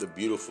about the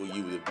beautiful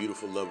you, the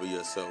beautiful love of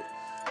yourself.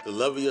 The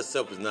love of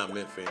yourself is not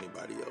meant for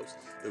anybody else.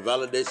 The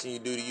validation you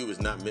do to you is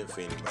not meant for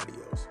anybody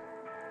else.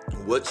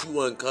 What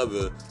you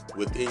uncover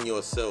within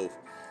yourself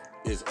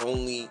is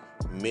only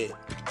meant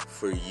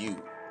for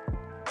you.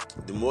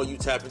 The more you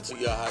tap into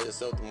your higher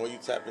self, the more you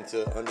tap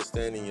into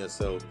understanding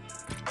yourself,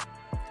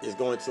 it's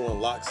going to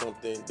unlock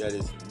something that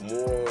is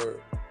more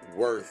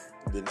worth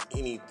than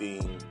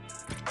anything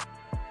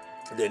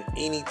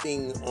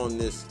on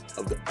this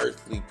of the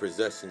earthly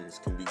possessions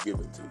can be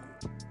given to you.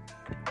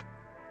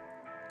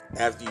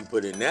 After you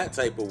put in that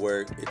type of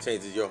work, it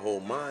changes your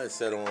whole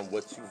mindset on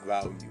what you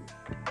value.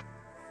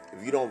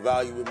 If you don't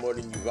value it more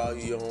than you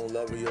value your own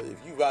love of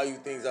if you value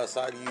things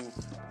outside of you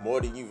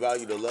more than you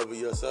value the love of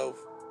yourself,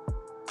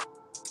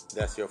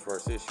 that's your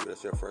first issue.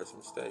 That's your first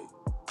mistake.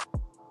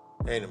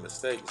 Ain't a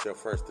mistake. It's your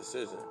first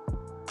decision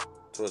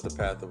towards the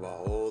path of a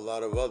whole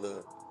lot of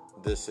other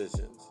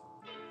decisions.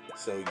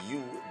 So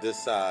you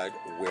decide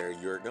where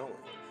you're going.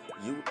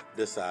 You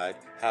decide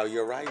how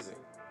you're rising.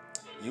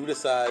 You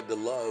decide the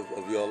love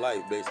of your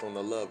life based on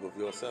the love of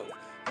yourself.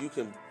 You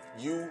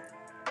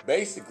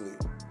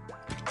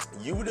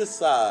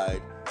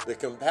decide the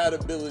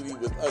compatibility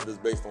with others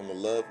based on the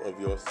love of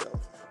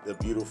yourself, the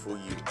beautiful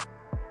you.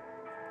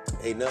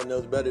 Ain't nothing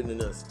else better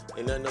than us.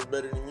 Ain't nothing else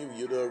better than you.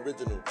 You're the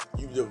original.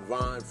 You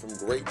divine from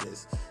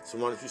greatness. So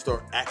why don't you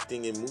start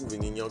acting and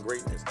moving in your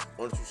greatness?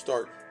 Why don't you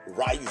start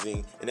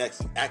rising and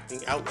actually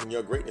acting out in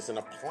your greatness and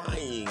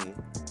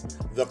applying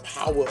the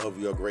power of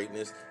your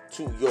greatness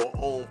to your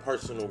own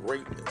personal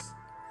greatness?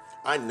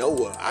 I know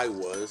what I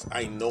was.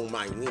 I know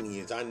my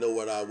lineage. I know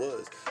what I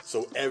was.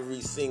 So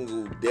every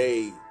single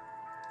day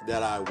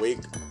that I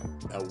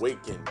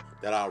awaken,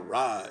 that I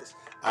rise,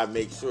 I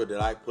make sure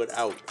that I put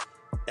out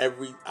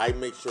everything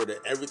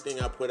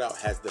I put out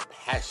has the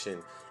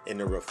passion and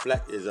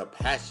is a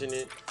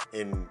passionate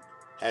and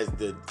has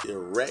the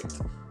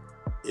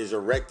is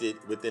erected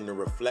within the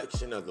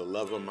reflection of the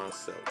love of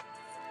myself.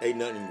 Ain't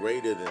nothing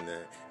greater than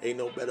that. Ain't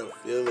no better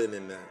feeling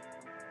than that.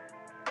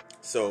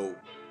 So,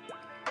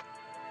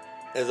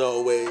 as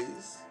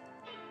always,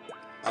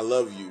 I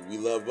love you. We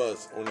love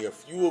us. Only a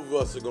few of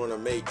us are going to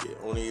make it.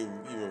 Only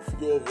even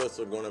few of us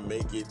are going to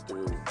make it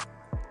through.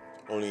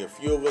 Only a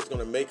few of us are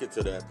going to make it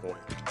to that point.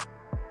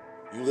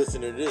 You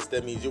listen to this,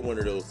 that means you're one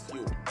of those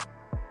few.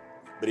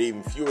 But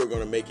even fewer are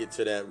going to make it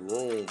to that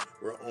room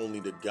where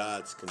only the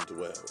gods can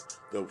dwell.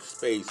 The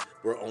space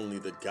where only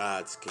the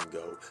gods can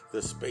go.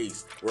 The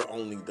space where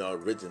only the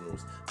original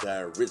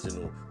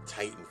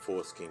Titan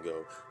Force can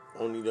go.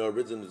 Only the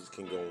originals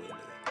can go in there.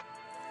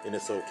 And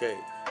it's okay.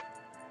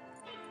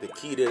 The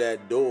key to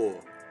that door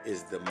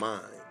is the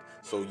mind.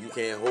 So you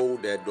can't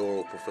hold that door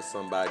open for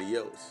somebody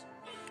else.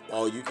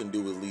 All you can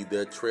do is leave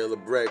their trail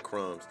of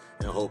breadcrumbs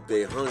and hope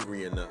they're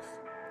hungry enough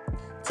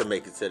to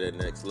make it to the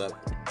next level.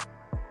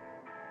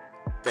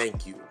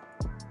 Thank you.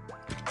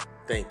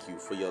 Thank you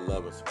for your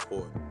love and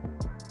support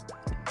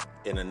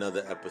in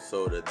another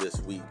episode of this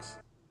week's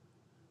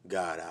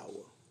God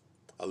Hour.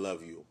 I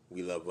love you.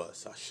 We love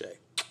us. Ashe.